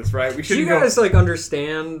portion of this, right? We Do you shouldn't go. guys, like,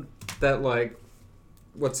 understand that, like,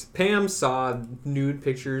 Pam saw nude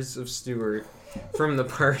pictures of Stuart from the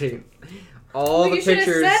party. All the you should have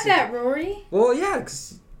pictures. said that, Rory. Well, yeah,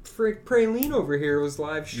 because Praline over here was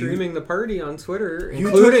live streaming the party on Twitter, You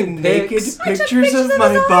including took naked pics. pictures of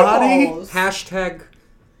my body? Hashtag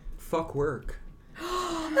fuck work.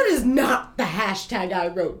 That is not the hashtag I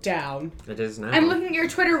wrote down. It is now. I'm looking at your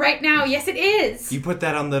Twitter right now. Yes, it is. You put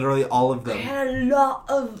that on literally all of I them. had a lot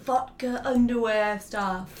of vodka underwear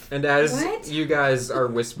stuff. And as What? you guys are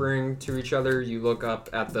whispering to each other, you look up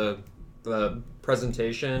at the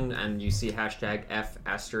presentation and you see hashtag F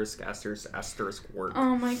 *** work.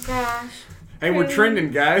 Oh my gosh. Hey, we're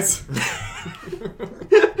trending, guys.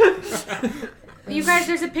 You guys,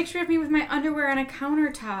 there's a picture of me with my underwear on a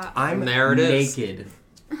countertop. I'm There it is. naked.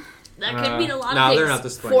 That could mean a lot no, of things. they're not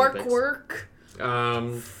displaying Fork pics. work.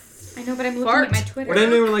 I know, but I'm looking Fart. at my Twitter. Would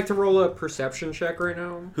anyone like to roll a perception check right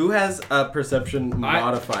now? Who has a perception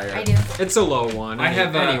modifier? I do. It's a low one. I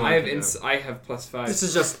have Anyone can do it.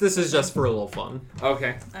 +5. This is just for a little fun.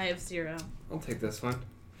 Okay, I have 0. I'll take this one.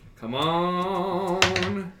 Come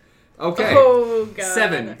on. Okay. Oh god.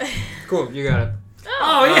 7. Cool, you got it.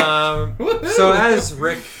 Oh yeah. Woohoo. So as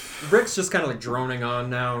Rick's just kind of like droning on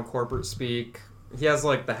now in corporate speak. He has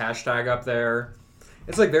like the hashtag up there.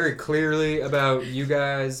 It's like very clearly about you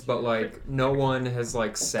guys, but like no one has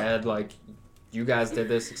like said like you guys did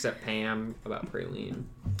this except Pam about Praline.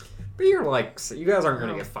 But you're like you guys aren't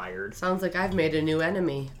gonna get fired. Sounds like I've made a new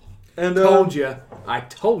enemy. And Told you. I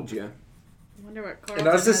told you. I wonder what And Carlton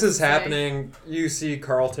as this has is to say. happening, you see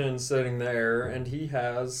Carlton sitting there, and he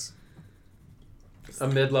has a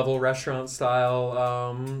mid-level restaurant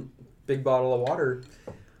style big bottle of water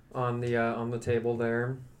on the table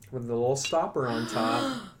there with the little stopper on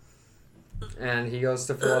top. And he goes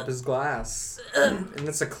to fill up his glass, and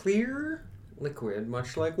it's a clear liquid,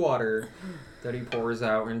 much like water, that he pours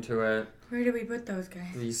out into it. Where do we put those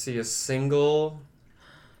guys? You see a single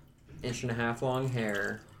 1.5-inch long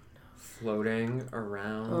hair floating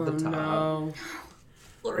around the top. No.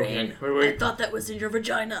 Lorraine, Wait. I thought that was in your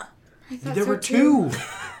vagina. I thought There so were too. 2.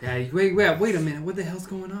 Yeah. Wait a minute. What the hell's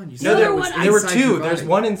going on? You No, said there it was was there were inside 2. your There's body.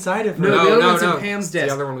 one inside of her. No, the other one's no. in Pam's The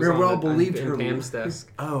desk. other one was We on all the- believed in her. Pam's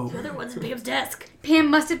desk. Oh. The other one's in Pam's desk.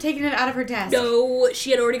 Pam must have taken it out of her desk. No,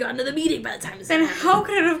 she had already gotten to the meeting by the time this Then happened. how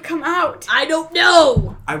could it have come out? I don't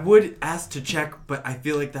know. I would ask to check, but I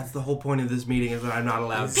feel like that's the whole point of this meeting is that I'm not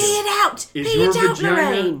allowed Pay to. it out! Is Pay your it out, vagina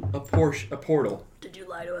Lorraine! a portal? Did you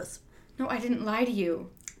lie to us? No, I didn't lie to you.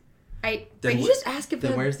 Then Did you wh- just ask if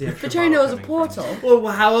then the where's the extra vagina bottle was a coming portal?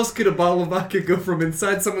 Well, how else could a bottle of vodka go from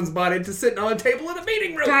inside someone's body to sitting on a table in a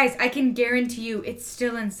meeting room? Guys, I can guarantee you it's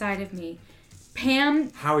still inside of me. Pam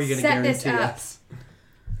How are you going to set this guarantee up.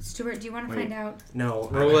 that? Stuart, do you want to find out? No.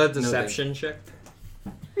 Roll a no, deception check.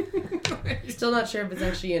 Still not sure if it's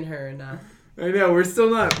actually in her or not. I know, we're still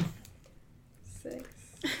not. 6.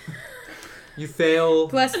 You fail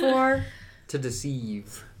 +4. to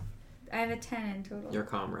deceive I have a 10 in total. your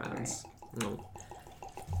comrades. No.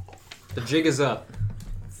 The jig is up.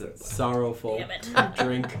 Sorrowful Damn it.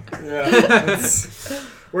 drink. Yeah.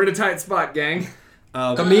 We're in a tight spot, gang.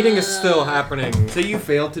 The meeting is still happening. So you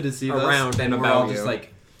failed to deceive Around us, and and we're about all just you.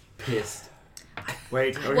 like pissed.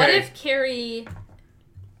 Wait, okay. What if Carrie...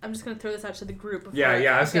 I'm just going to throw this out to the group. before Yeah,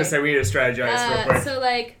 I was gonna okay. say we need to strategize real quick. So,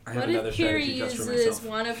 like, I have what another if Carrie strategy just for uses myself.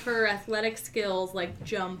 one of her athletic skills, like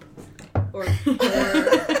jump, or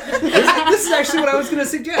This is actually what I was gonna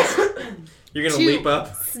suggest. You're gonna to leap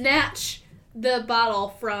up. snatch the bottle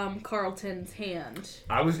from Carlton's hand?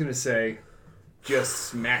 I was gonna say, just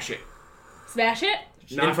smash it. Smash it?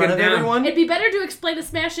 Knock in front it of down. everyone? It'd be better to explain a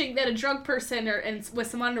smashing than a drunk person and with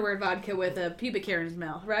some underwear vodka with a pubic hair in his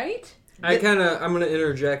mouth, right? I'm gonna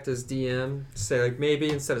interject as DM, say like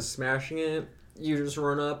maybe instead of smashing it, you just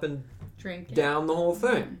run up and Drink. down the whole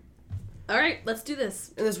thing. All right, let's do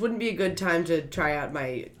this. And this wouldn't be a good time to try out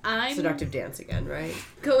my I'm seductive dance again, right?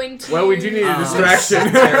 going to. Well, we do need a distraction.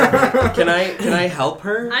 Can I help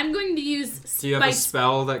her? I'm going to use. Do you have a spice-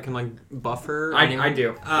 spell that can like buff her? I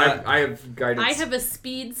do. I have guidance. I have a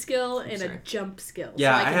speed skill and Sorry. a jump skill.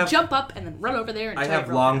 Yeah, so I I can have- jump up and then run over there and I try have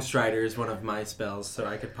to roll Long past. Strider as one of my spells, so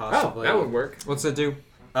I could Oh, possibly. that would work. What's it do?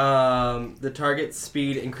 The target's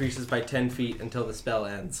speed increases by 10 feet until the spell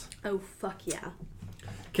ends. Oh fuck yeah!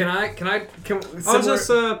 Can I? Oh, just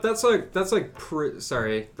that's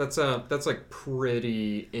like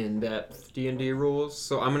pretty in-depth D&D rules.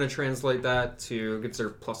 So I'm gonna translate that to gives her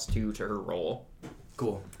 +2 to her roll.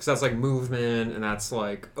 Cool. Because that's like movement, and that's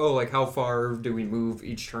like how far do we move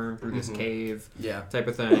each turn through this cave Yeah. type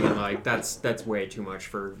of thing, and like that's way too much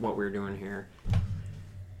for what we're doing here.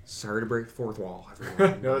 Sorry to break the fourth wall,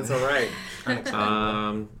 everyone. No, it's all right.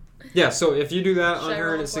 Yeah, so if you do that Should on I her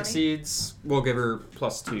roll and a it 20? succeeds, we'll give her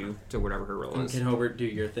 +2 to whatever her roll And is. can Hobart do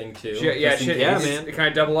your thing too? Yeah, Just in yeah, case? man. Can I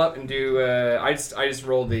double up and do? I just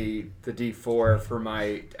roll the D4 for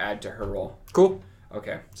my add to her roll. Cool.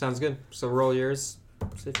 Okay. Sounds good. So roll yours.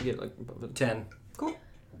 See if you get like above it. 10. Cool.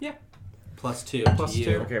 Yeah. +2. Plus to you.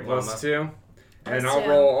 2. Okay, Mama. +2, and Plus I'll 2.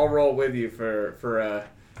 roll with you for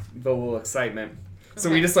the little excitement. So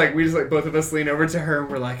we Okay. just like both of us lean over to her and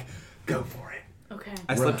we're like, go for it. Okay.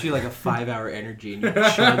 I slept you like a 5-hour energy and you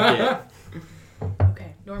chugged it.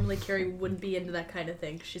 Okay. Normally Carrie wouldn't be into that kind of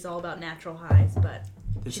thing. 'Cause she's all about natural highs, but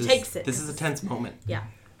she takes it. This is a tense moment. Here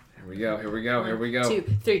we go. Here we go. Here we go. 1,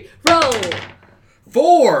 2, 3, roll.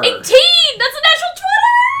 4. 18. That's a natural 20.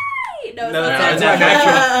 No, No, it's that's not. not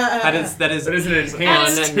natural. That is But isn't it And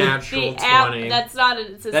enhanced? a natural The app, 20. that's not an.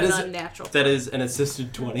 It's That is- not a natural. that is an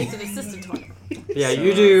assisted 20. It's an assisted 20. Yeah,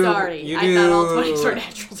 you do. Sorry, You I do. thought all 20s were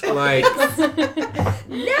natural 20. Like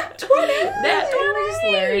Nat 20. Nat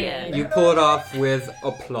 20. you pull it off with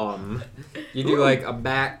aplomb. You do like a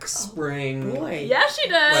back spring. Boy. Yeah, she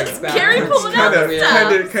does. Like Carrie backwards. pulling out the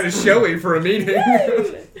stuff. Kind of showy for a meeting.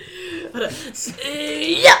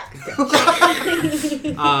 Yeah.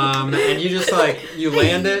 And you just like you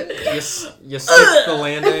land it, you stick the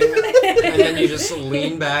landing, and then you just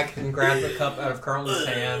lean back and grab the cup out of Carlton's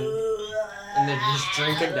hand, and then just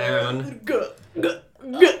drink it down.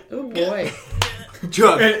 Oh boy.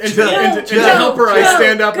 Chug, And chug, to help her, I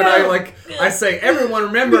stand up and I say, everyone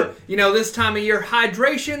remember, this time of year,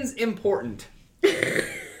 hydration's important.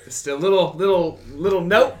 Just a little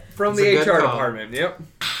note from It's a the good HR call. department. Yep.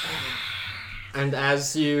 And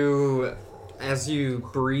as you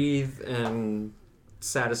breathe in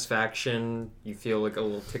satisfaction, you feel like a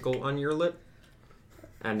little tickle on your lip.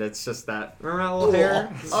 And it's just that, remember that little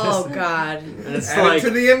hair? It's Oh just- god. And it's Add like, it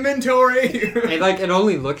to the inventory. it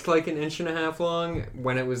only looked like an inch and a half long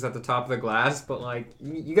when it was at the top of the glass, but like,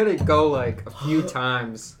 you gotta go like a few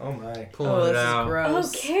times Oh my. pulling Oh, it this is out. Oh,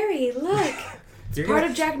 gross. Carrie, look. You're Part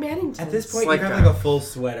gonna- of Jack Mannington. At this point, like you have a- like a full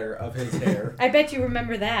sweater of his hair. I bet you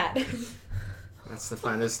remember that. That's the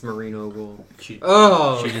finest merino wool. She,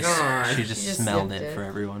 Oh, she just God. she just She just smelled sniffed it it. for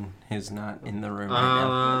everyone who's not in the room right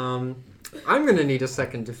now. I'm gonna need a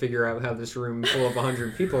second to figure out how this room full of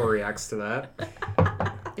 100 people reacts to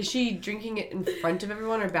that. Is she drinking it in front of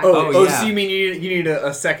everyone or back? Oh, yeah. So you mean you need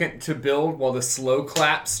a second to build while the slow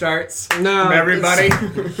clap starts No, from everybody?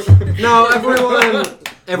 No,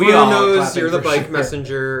 everyone all knows clapping you're the for bike sure.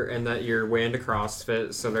 messenger and that you're way into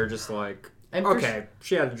CrossFit, so they're just like, I'm for okay,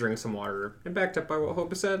 she had to drink some water. And backed up by what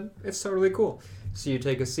Hope said, it's totally cool. So you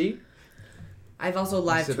take a seat. I've also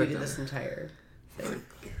live Sit back tweeted down. this entire thing.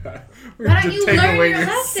 Why don't you learn your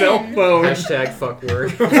lesson? cell phone. Hashtag fuck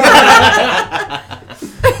word.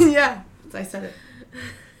 Yeah, I said it.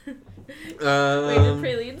 Wait, did Um,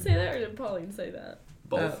 Praline say that or did Pauline say that?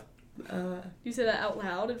 Both. You say that out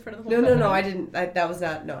loud in front of the No, whole no, no. company? I didn't. That was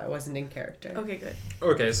not. No, I wasn't in character. Okay, good.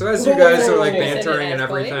 okay, so as you guys are like Whoa. bantering and Said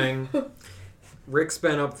it as everything, Rick's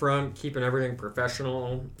been up front, keeping everything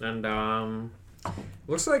professional, and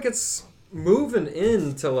looks like it's moving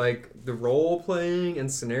into like the role playing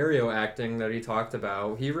and scenario acting that he talked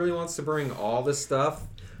about. He really wants to bring all this stuff,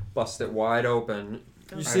 bust it wide open.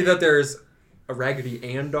 You see that there's a Raggedy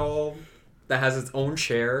Ann doll that has its own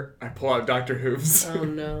chair. I pull out Dr. Hooves. Oh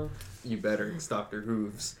no. You better, it's Dr.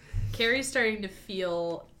 Hooves. Carrie's starting to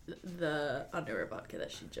feel the underwear vodka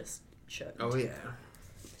that she just chugged. Oh yeah.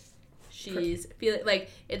 She's feeling like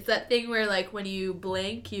it's that thing where like when you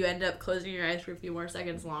blink, you end up closing your eyes for a few more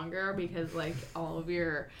seconds longer because like all of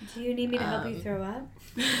your Do you need me to help you throw up?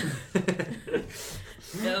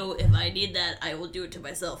 no, if I need that, I will do it to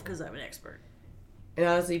myself because I'm an expert. And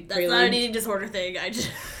honestly, That's not an eating disorder thing. I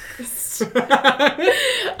just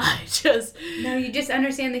No, you just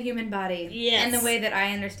understand the human body. Yes. And the way that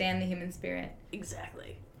I understand the human spirit.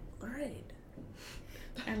 exactly. All right.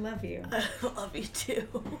 I love you. I love you too.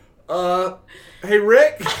 Hey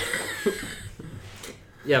Rick.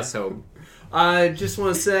 Yeah, so I just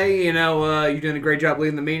want to say, you're doing a great job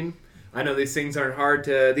leading the meeting. I know these things aren't hard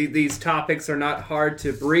to. These topics are not hard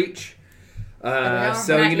to breach. So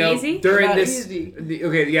not easy? during Not this. easy.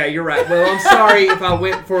 Okay, yeah, you're right. Well, I'm sorry if I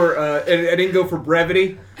went for. I didn't go for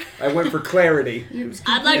brevity. I went for clarity.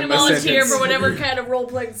 I'd like to In my volunteer sentence. for whatever kind of role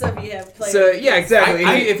playing stuff you have played. So yeah, exactly.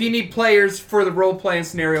 I- if you need players for the role playing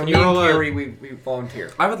scenario, Can me you and roll a- Carrie, we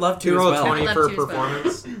volunteer. I would love to you as roll a well. 20 I'd for love to as well.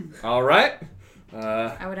 performance. All right.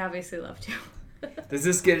 I would obviously love to. Does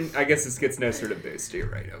this get? I guess this gets no sort of boost. You're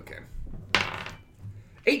right. Okay.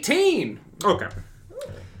 18. Okay.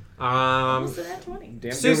 Almost to that 20.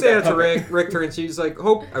 Damn So you good say with that to puppet. Rick. Rick turns to you. He's like,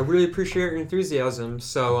 "Hope, I really appreciate your enthusiasm.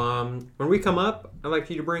 So, when we come up, I'd like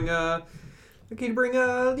you to bring the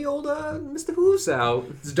old Mr. Hooves out."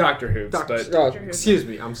 It's Dr. Hooves, but Oh, excuse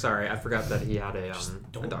me. I'm sorry. I forgot that he had a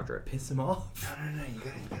Don't doctorate. piss him off. no, you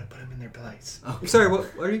gotta put them in their place. I'm sorry. What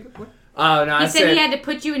are you? What? Oh no, He I said he had to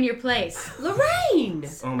put you in your place. Lorraine.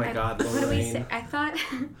 Oh my God, What do we Lorraine. say? I thought.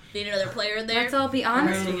 Need another player in there? Let's all be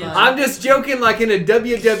honest together. I'm just joking, like in a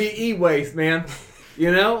WWE way, man.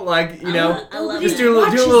 You know, like you know, I love just that. do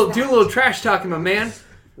a little trash talking, my man.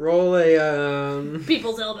 Roll a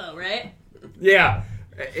People's elbow, right? Yeah,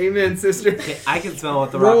 amen, sister. Okay, I can smell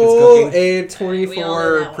what the rock is roll cooking. a We 20 all know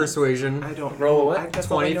for that one. persuasion. I don't Roll know. what?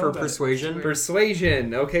 That's all I 20 know for about it. persuasion.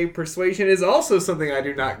 Persuasion. Okay, persuasion is also something I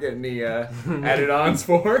do not get any added-ons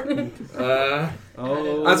for.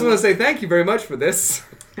 Oh. I just want to say thank you very much for this.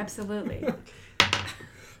 Absolutely.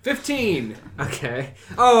 15. Okay.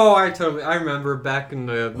 Oh, I remember back in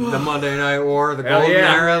the Monday Night War, the Hell golden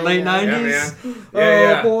yeah. era, late Yeah, 90s. man. Oh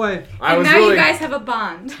Yeah. boy. I And was now really, you guys have a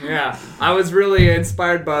bond. yeah, I was really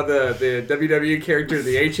inspired by the WWE character,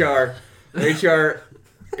 the HR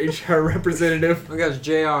representative. I got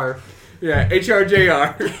JR. Yeah,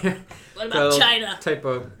 HRJR. What about So, China? Type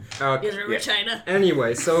of. You guys remember yeah. China?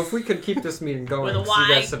 Anyway, so if we could keep this meeting going, With a 'cause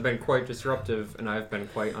you Y. guys have been quite disruptive, and I've been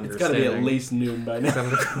quite It's understanding. gotta be at least noon by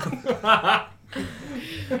now.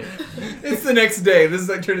 It's the next day. This is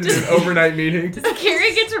like turned into an overnight meeting. Does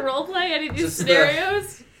Carrie get to roleplay any of these Just the-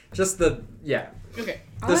 scenarios? Just the Okay.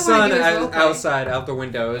 All the I wanna sun do is out- roleplay. outside out the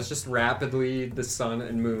window is just rapidly the sun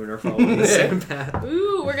and moon are following the same path.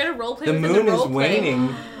 Ooh, we're gonna roleplay The within moon the is roleplay.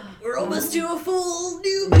 waning. We're almost to a full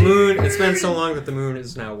new The moon. It's been so long that the moon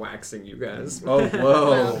is now waxing you guys. Oh,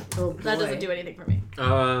 whoa. Well, that doesn't do anything for me.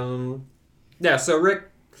 Yeah. So Rick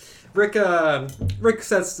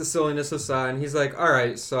sets the silliness aside, and he's like, "All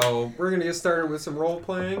right, so we're gonna get started with some role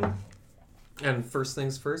playing." And first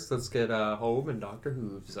things first, let's get Hope and Dr.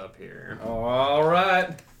 Hooves up here. All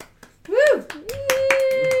right. Woo!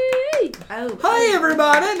 Oh. Hi,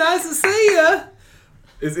 everybody. Nice to see ya.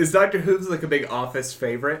 Is Dr. Hooves like a big office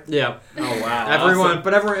favorite? Yeah. Oh wow. Everyone,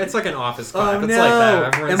 but everyone, it's like an office clap. Oh It's no! like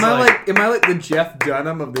that. Everyone's Am I like the Jeff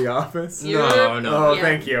Dunham of the office? No. Oh, Yeah.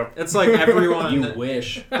 thank you. It's like everyone. You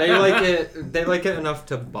wish. They like it. They like it enough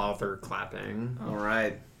to bother clapping, All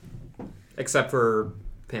right. except for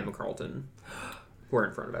Pam and Carlton, who are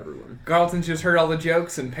in front of everyone. Carlton just heard all the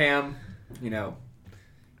jokes, and Pam, you know,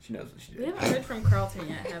 she knows what she We did. haven't heard from Carlton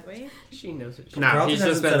yet, have we? She knows what she No, Carlton he's just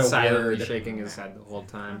hasn't been said a silently word. shaking his head the whole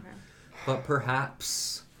time. Okay. But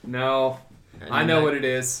perhaps, No, I know what it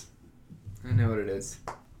is. I know what it is.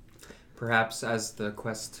 perhaps as the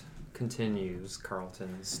quest continues,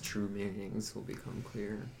 Carlton's true meanings will become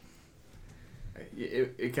clear.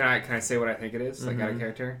 Can I say what I think it is? Like out of Mhm.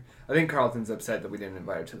 character? I think Carlton's upset that we didn't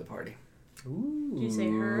invite her to the party. Ooh. Did you say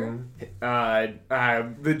her?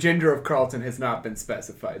 The gender of Carlton has not been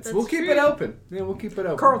specified, so That's we'll keep true. it open. Yeah, we'll keep it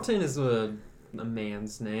open. Carlton is a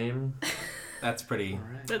man's name. That's pretty.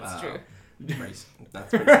 That's true. Race. That's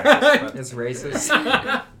pretty sexist, but- It's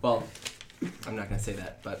racist. Well, I'm not gonna say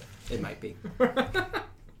that, but it might be.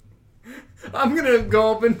 I'm gonna go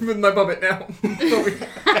open with my puppet now.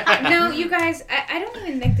 No, you guys, I don't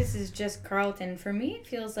even think this is just Carlton. For me, it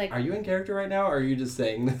feels like Are you in character right now, or are you just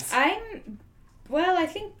saying this? I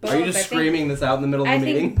think both. Are you just I think, screaming this out in the middle of I the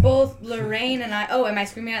meeting? think both Lorraine and I. Oh, am I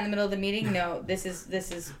screaming out in the middle of the meeting? No, this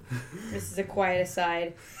is a quiet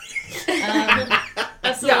aside. A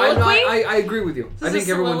Yeah, soliloquy? I agree with you. This I is think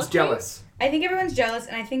a everyone's soliloquy? jealous. I think everyone's jealous,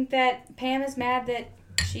 and I think that Pam is mad that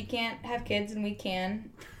she can't have kids and we can.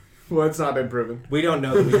 Well, it's not been proven. We don't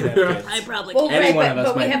know that we can have kids. I probably Well, can't. Any one right, of us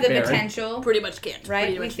but we might have be the barren. potential. Pretty much can't. Right,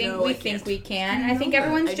 Pretty we much think know I we can't. think we can. I think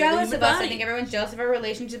everyone's I know jealous the of us. I body. think everyone's jealous of our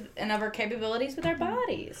relationship and of our capabilities with our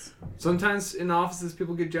bodies. Sometimes in offices,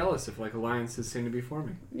 people get jealous if like alliances seem to be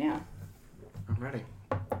forming. Yeah, I'm ready.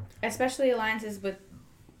 especially alliances with,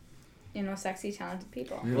 sexy, talented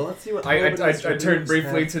people. Well, let's see what. I Hope and Mr. turned Hooves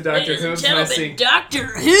briefly have. to Dr. Ladies and Hooves and I see gentlemen, Dr.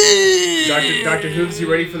 Who. Dr. Hooves. You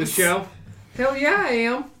ready for the show? Hell yeah, I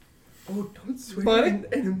am. Oh, don't swear Buddy?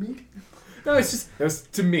 in a meeting. No, it's just that was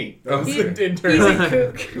to me. That was He's- internal. He's a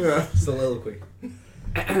kook. Yeah. Soliloquy.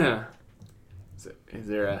 Is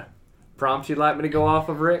there a prompt you'd like me to go off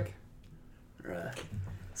of, Rick? Or a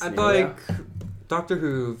I'd scenario? like Dr.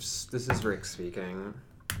 Hooves. This is Rick speaking.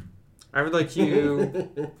 I would like you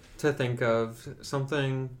to think of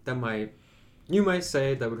something that you might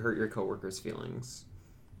say that would hurt your coworkers' feelings.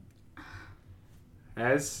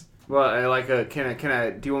 As well, can I?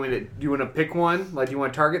 Do you want me to? Do you want to pick one? Like, do you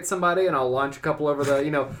want to target somebody, and I'll launch a couple over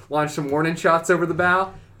the, launch some warning shots over the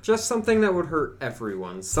bow? Just something that would hurt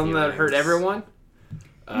everyone's Something that hurt feelings. everyone?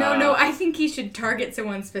 No, I think he should target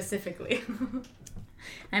someone specifically.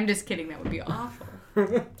 I'm just kidding. That would be awful.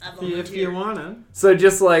 If you wanna. So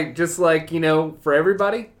just like for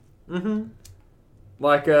everybody? Mm-hmm.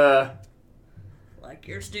 Like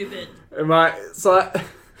you're stupid. it's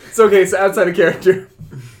okay, so outside of character.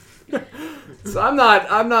 So I'm not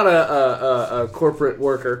a corporate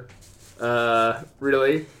worker,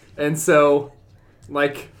 really. And so,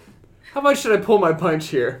 like, how much should I pull my punch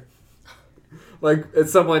here? Like,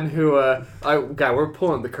 it's someone who, we're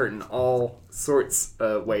pulling the curtain all sorts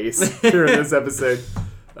of ways here in this episode.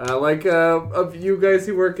 Of you guys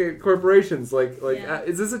who work at corporations,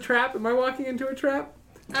 is this a trap? Am I walking into a trap?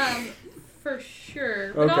 For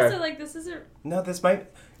sure. But Okay. also, like, this isn't... No, this might...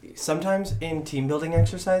 Sometimes in team building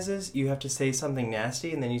exercises, you have to say something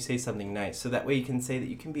nasty and then you say something nice. So that way you can say that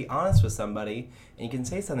you can be honest with somebody and you can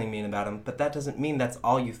say something mean about them, but that doesn't mean that's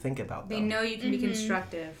all you think about them. They know you can be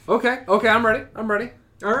constructive. Okay, I'm ready. All right.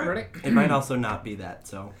 Alright. Ready? It might also not be that,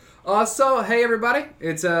 so... So, hey everybody,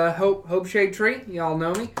 it's Hope Shade Tree. Y'all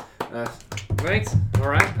know me. Thanks. All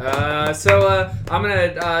right. I'm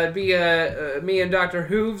gonna be me and Dr.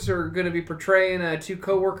 Hooves are gonna be portraying two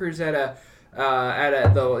coworkers at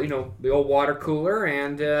the old water cooler,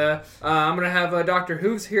 and I'm gonna have Dr.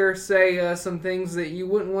 Hooves here say some things that you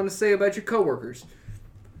wouldn't want to say about your coworkers.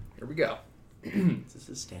 Here we go. Is this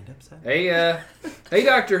a stand-up set? Hey,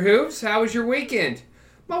 Dr. Hooves, how was your weekend?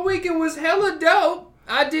 My weekend was hella dope.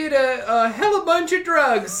 I did a hella bunch of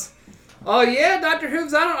drugs. Oh yeah, Dr.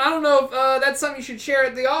 Hooves, I don't know if that's something you should share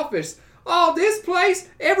at the office. Oh, this place,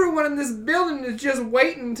 everyone in this building is just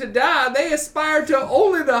waiting to die. They aspire to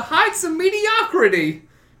only the heights of mediocrity.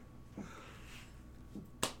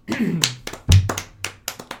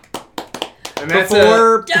 And that's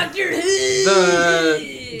Before Dr. Who!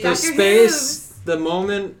 the Dr. space, the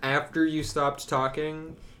moment after you stopped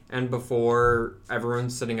talking and before everyone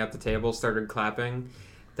sitting at the table started clapping,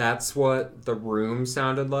 that's what the room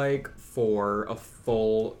sounded like for a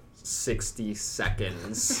full 60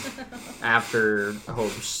 seconds after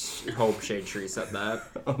Hope Shade Tree said that.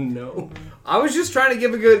 Oh no. I was just trying to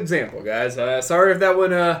give a good example, guys. Sorry if that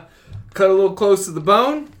one cut a little close to the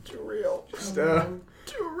bone. Too real. Just,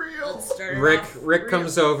 too real. Rick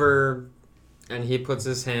comes over and he puts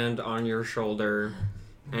his hand on your shoulder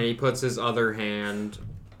and he puts his other hand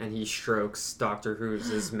and he strokes Dr.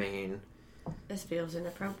 Who's mane. This feels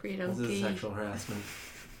inappropriate, This is okay? sexual harassment.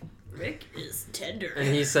 Rick is tender. And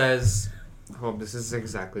he says, Hope, this is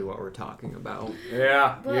exactly what we're talking about.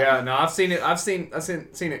 Yeah. No, I've seen it. I've seen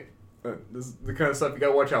it. This is the kind of stuff you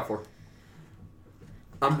gotta watch out for.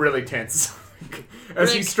 I'm really tense.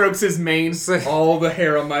 As he Rick. strokes his mane, all the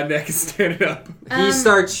hair on my neck is standing up. He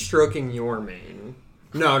starts stroking your mane.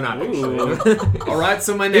 No, not actually. All right,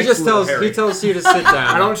 so my He neck's just a little tells hairy. you to sit down.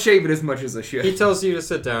 I don't shave it as much as I should. He tells you to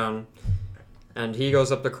sit down, and he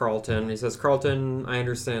goes up to Carlton. He says, Carlton, I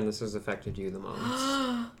understand this has affected you the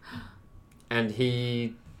most. And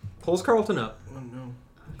he pulls Carlton up. Oh no.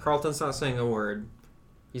 Carlton's not saying a word.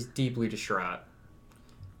 He's deeply distraught.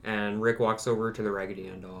 And Rick walks over to the Raggedy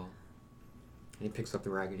Ann doll. And he picks up the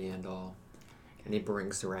Raggedy Ann doll. And he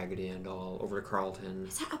brings the Raggedy Ann doll over to Carlton.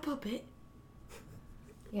 Is that a puppet?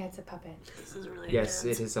 Yeah, it's a puppet. This is really Yes,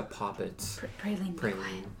 it is a puppet. Praline.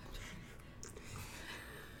 Praline.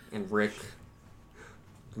 And Rick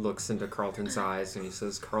looks into Carlton's eyes and he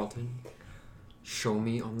says, Carlton, show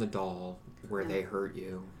me on the doll where they hurt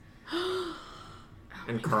you.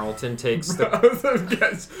 And Carlton takes the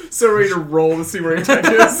Yes, so ready to roll to see where he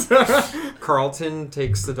touches. Carlton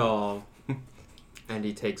takes the doll and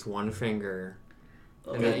he takes one finger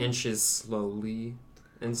and he inches slowly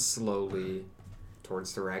and slowly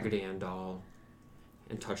towards the Raggedy Ann doll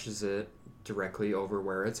and touches it directly over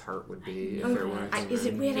where its heart would be if there weren't. Is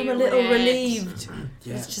it weird? I'm Do a little it. relieved.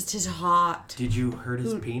 Yeah. It's just his heart. Did you hurt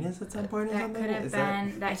his penis at some point or That something? could have Is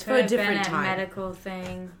been. That It's could for a have been different a time. medical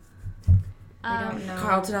thing. We don't know.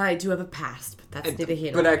 Carlton and I do have a past, but that's neither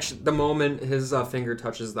here nor But actually, the moment his finger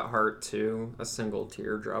touches the heart, too, a single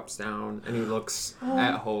tear drops down, and he looks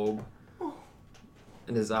at Hope,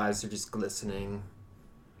 and his eyes are just glistening,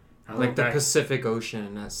 like the Pacific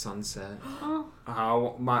Ocean at sunset,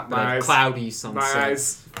 Oh, my the eyes, cloudy sunset. my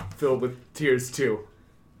eyes filled with tears too.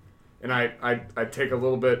 And I take a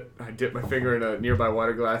little bit. I dip my finger in a nearby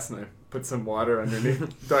water glass and I put some water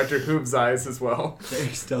underneath Dr. Hoove's eyes as well. Very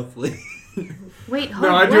stealthily. Wait, hold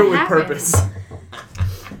No, on. I do it what with happened? purpose.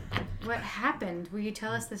 What happened? Will you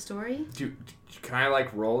tell us the story? Can I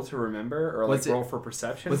like roll to remember or Was like it- roll for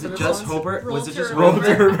perception? Was for it this just one? Hobart? Roll Was it to just Roll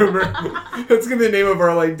Hobart? to remember. That's gonna be the name of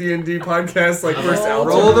our like D&D podcast. Like first Roll album.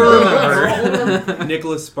 Roll to remember.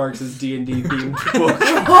 Nicholas Sparks' D&D themed book.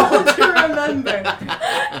 Roll to remember.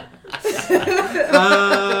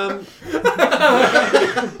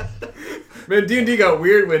 Man, D&D got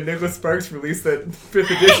weird when Nicholas Sparks released that 5th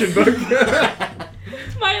edition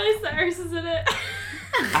book. Miley Cyrus is in it.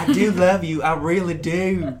 I do love you. I really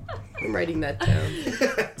do. I'm writing that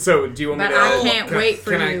down. So, do you want me But to? I can't wait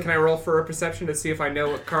for you. Can I roll for a perception to see if I know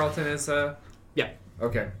what Carlton is? Yeah.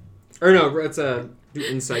 Okay. Or no, it's a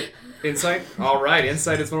insight. Insight. All right.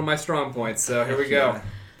 Insight is one of my strong points. So here we go.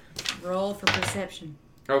 Roll for perception.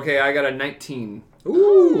 Okay, I got a 19.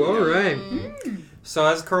 Ooh, all right. So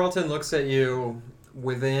as Carlton looks at you,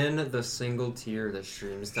 within the single tear that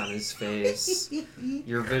streams down his face,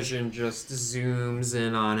 your vision just zooms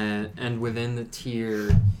in on it, and within the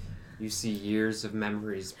tear, you see years of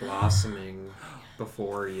memories blossoming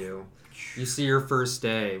before you. You see your first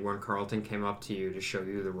day when Carlton came up to you to show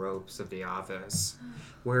you the ropes of the office.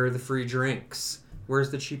 Where are the free drinks?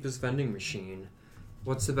 Where's the cheapest vending machine?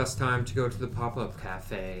 What's the best time to go to the pop-up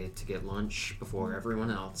cafe to get lunch before everyone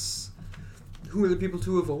else? Who are the people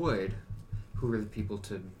to avoid? Who are the people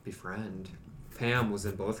to befriend? Pam was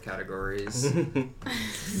in both categories.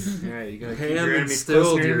 Yeah, you gotta keep Pam your enemies instilled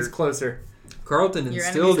closer. your- Enemies closer. Carlton Your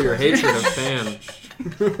instilled your enemies hatred of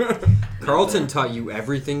Pam. Carlton taught you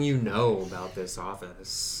everything you know about this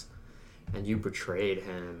office. And you betrayed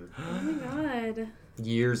him Oh my god.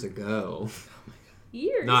 years ago.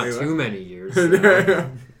 Years. Not too many years. though.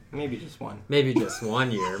 Maybe just one. Maybe just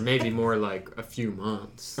 1 year. Maybe more like a few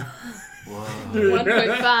months. Wow.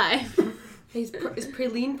 1.5. Is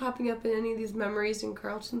Praline popping up in any of these memories in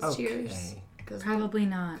Carlton's tears? Okay. Probably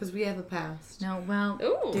not. Because we have a past. No, well,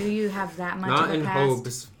 Ooh. do you have that much Not of a in past?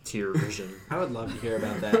 Hope's tear vision. I would love to hear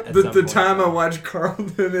about that. At The some point. time I watched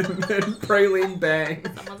Carlton and Praline bang.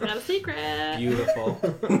 Someone's got a secret. Beautiful.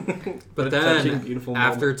 But a touching, then, beautiful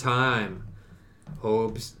after time,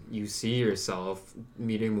 Hobbes, you see yourself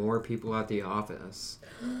meeting more people at the office.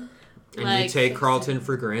 And you Like- take Carlton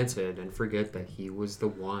for granted and forget that he was the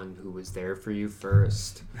one who was there for you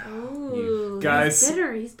first. Ooh. Guys. He's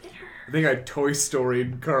bitter. He's bitter. I think I Toy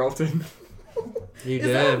Storied Carlton. You Is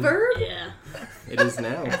that a did. verb? Yeah. It is I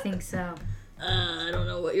now. think so. I don't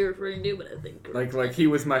know what you're referring to, but I think. Like he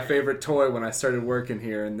was my favorite toy when I started working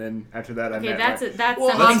here, and then after that I Okay, met. that's Well,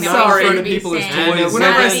 something I'm that sorry we to should be people as saying. toys.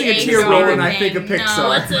 Whenever I Not see a the tear age rolling, thing. I think of No, Pixar.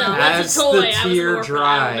 What's As a toy? the I was tear more for,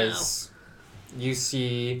 I don't know. dries, you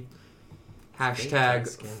see hashtag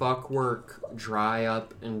fuck work dry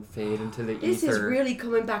up and fade into the This ether. is really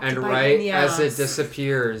coming back And to bite me right in the as it ass.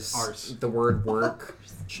 disappears, Arse. the word work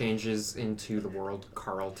changes into the word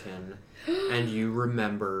Carlton. And you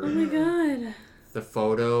remember Oh my god. the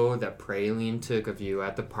photo that Praline took of you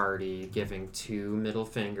at the party, giving 2 middle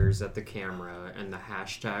fingers at the camera, and the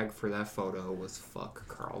hashtag for that photo was fuck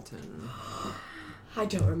Carlton. I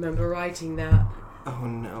don't remember writing that. Oh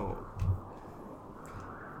no.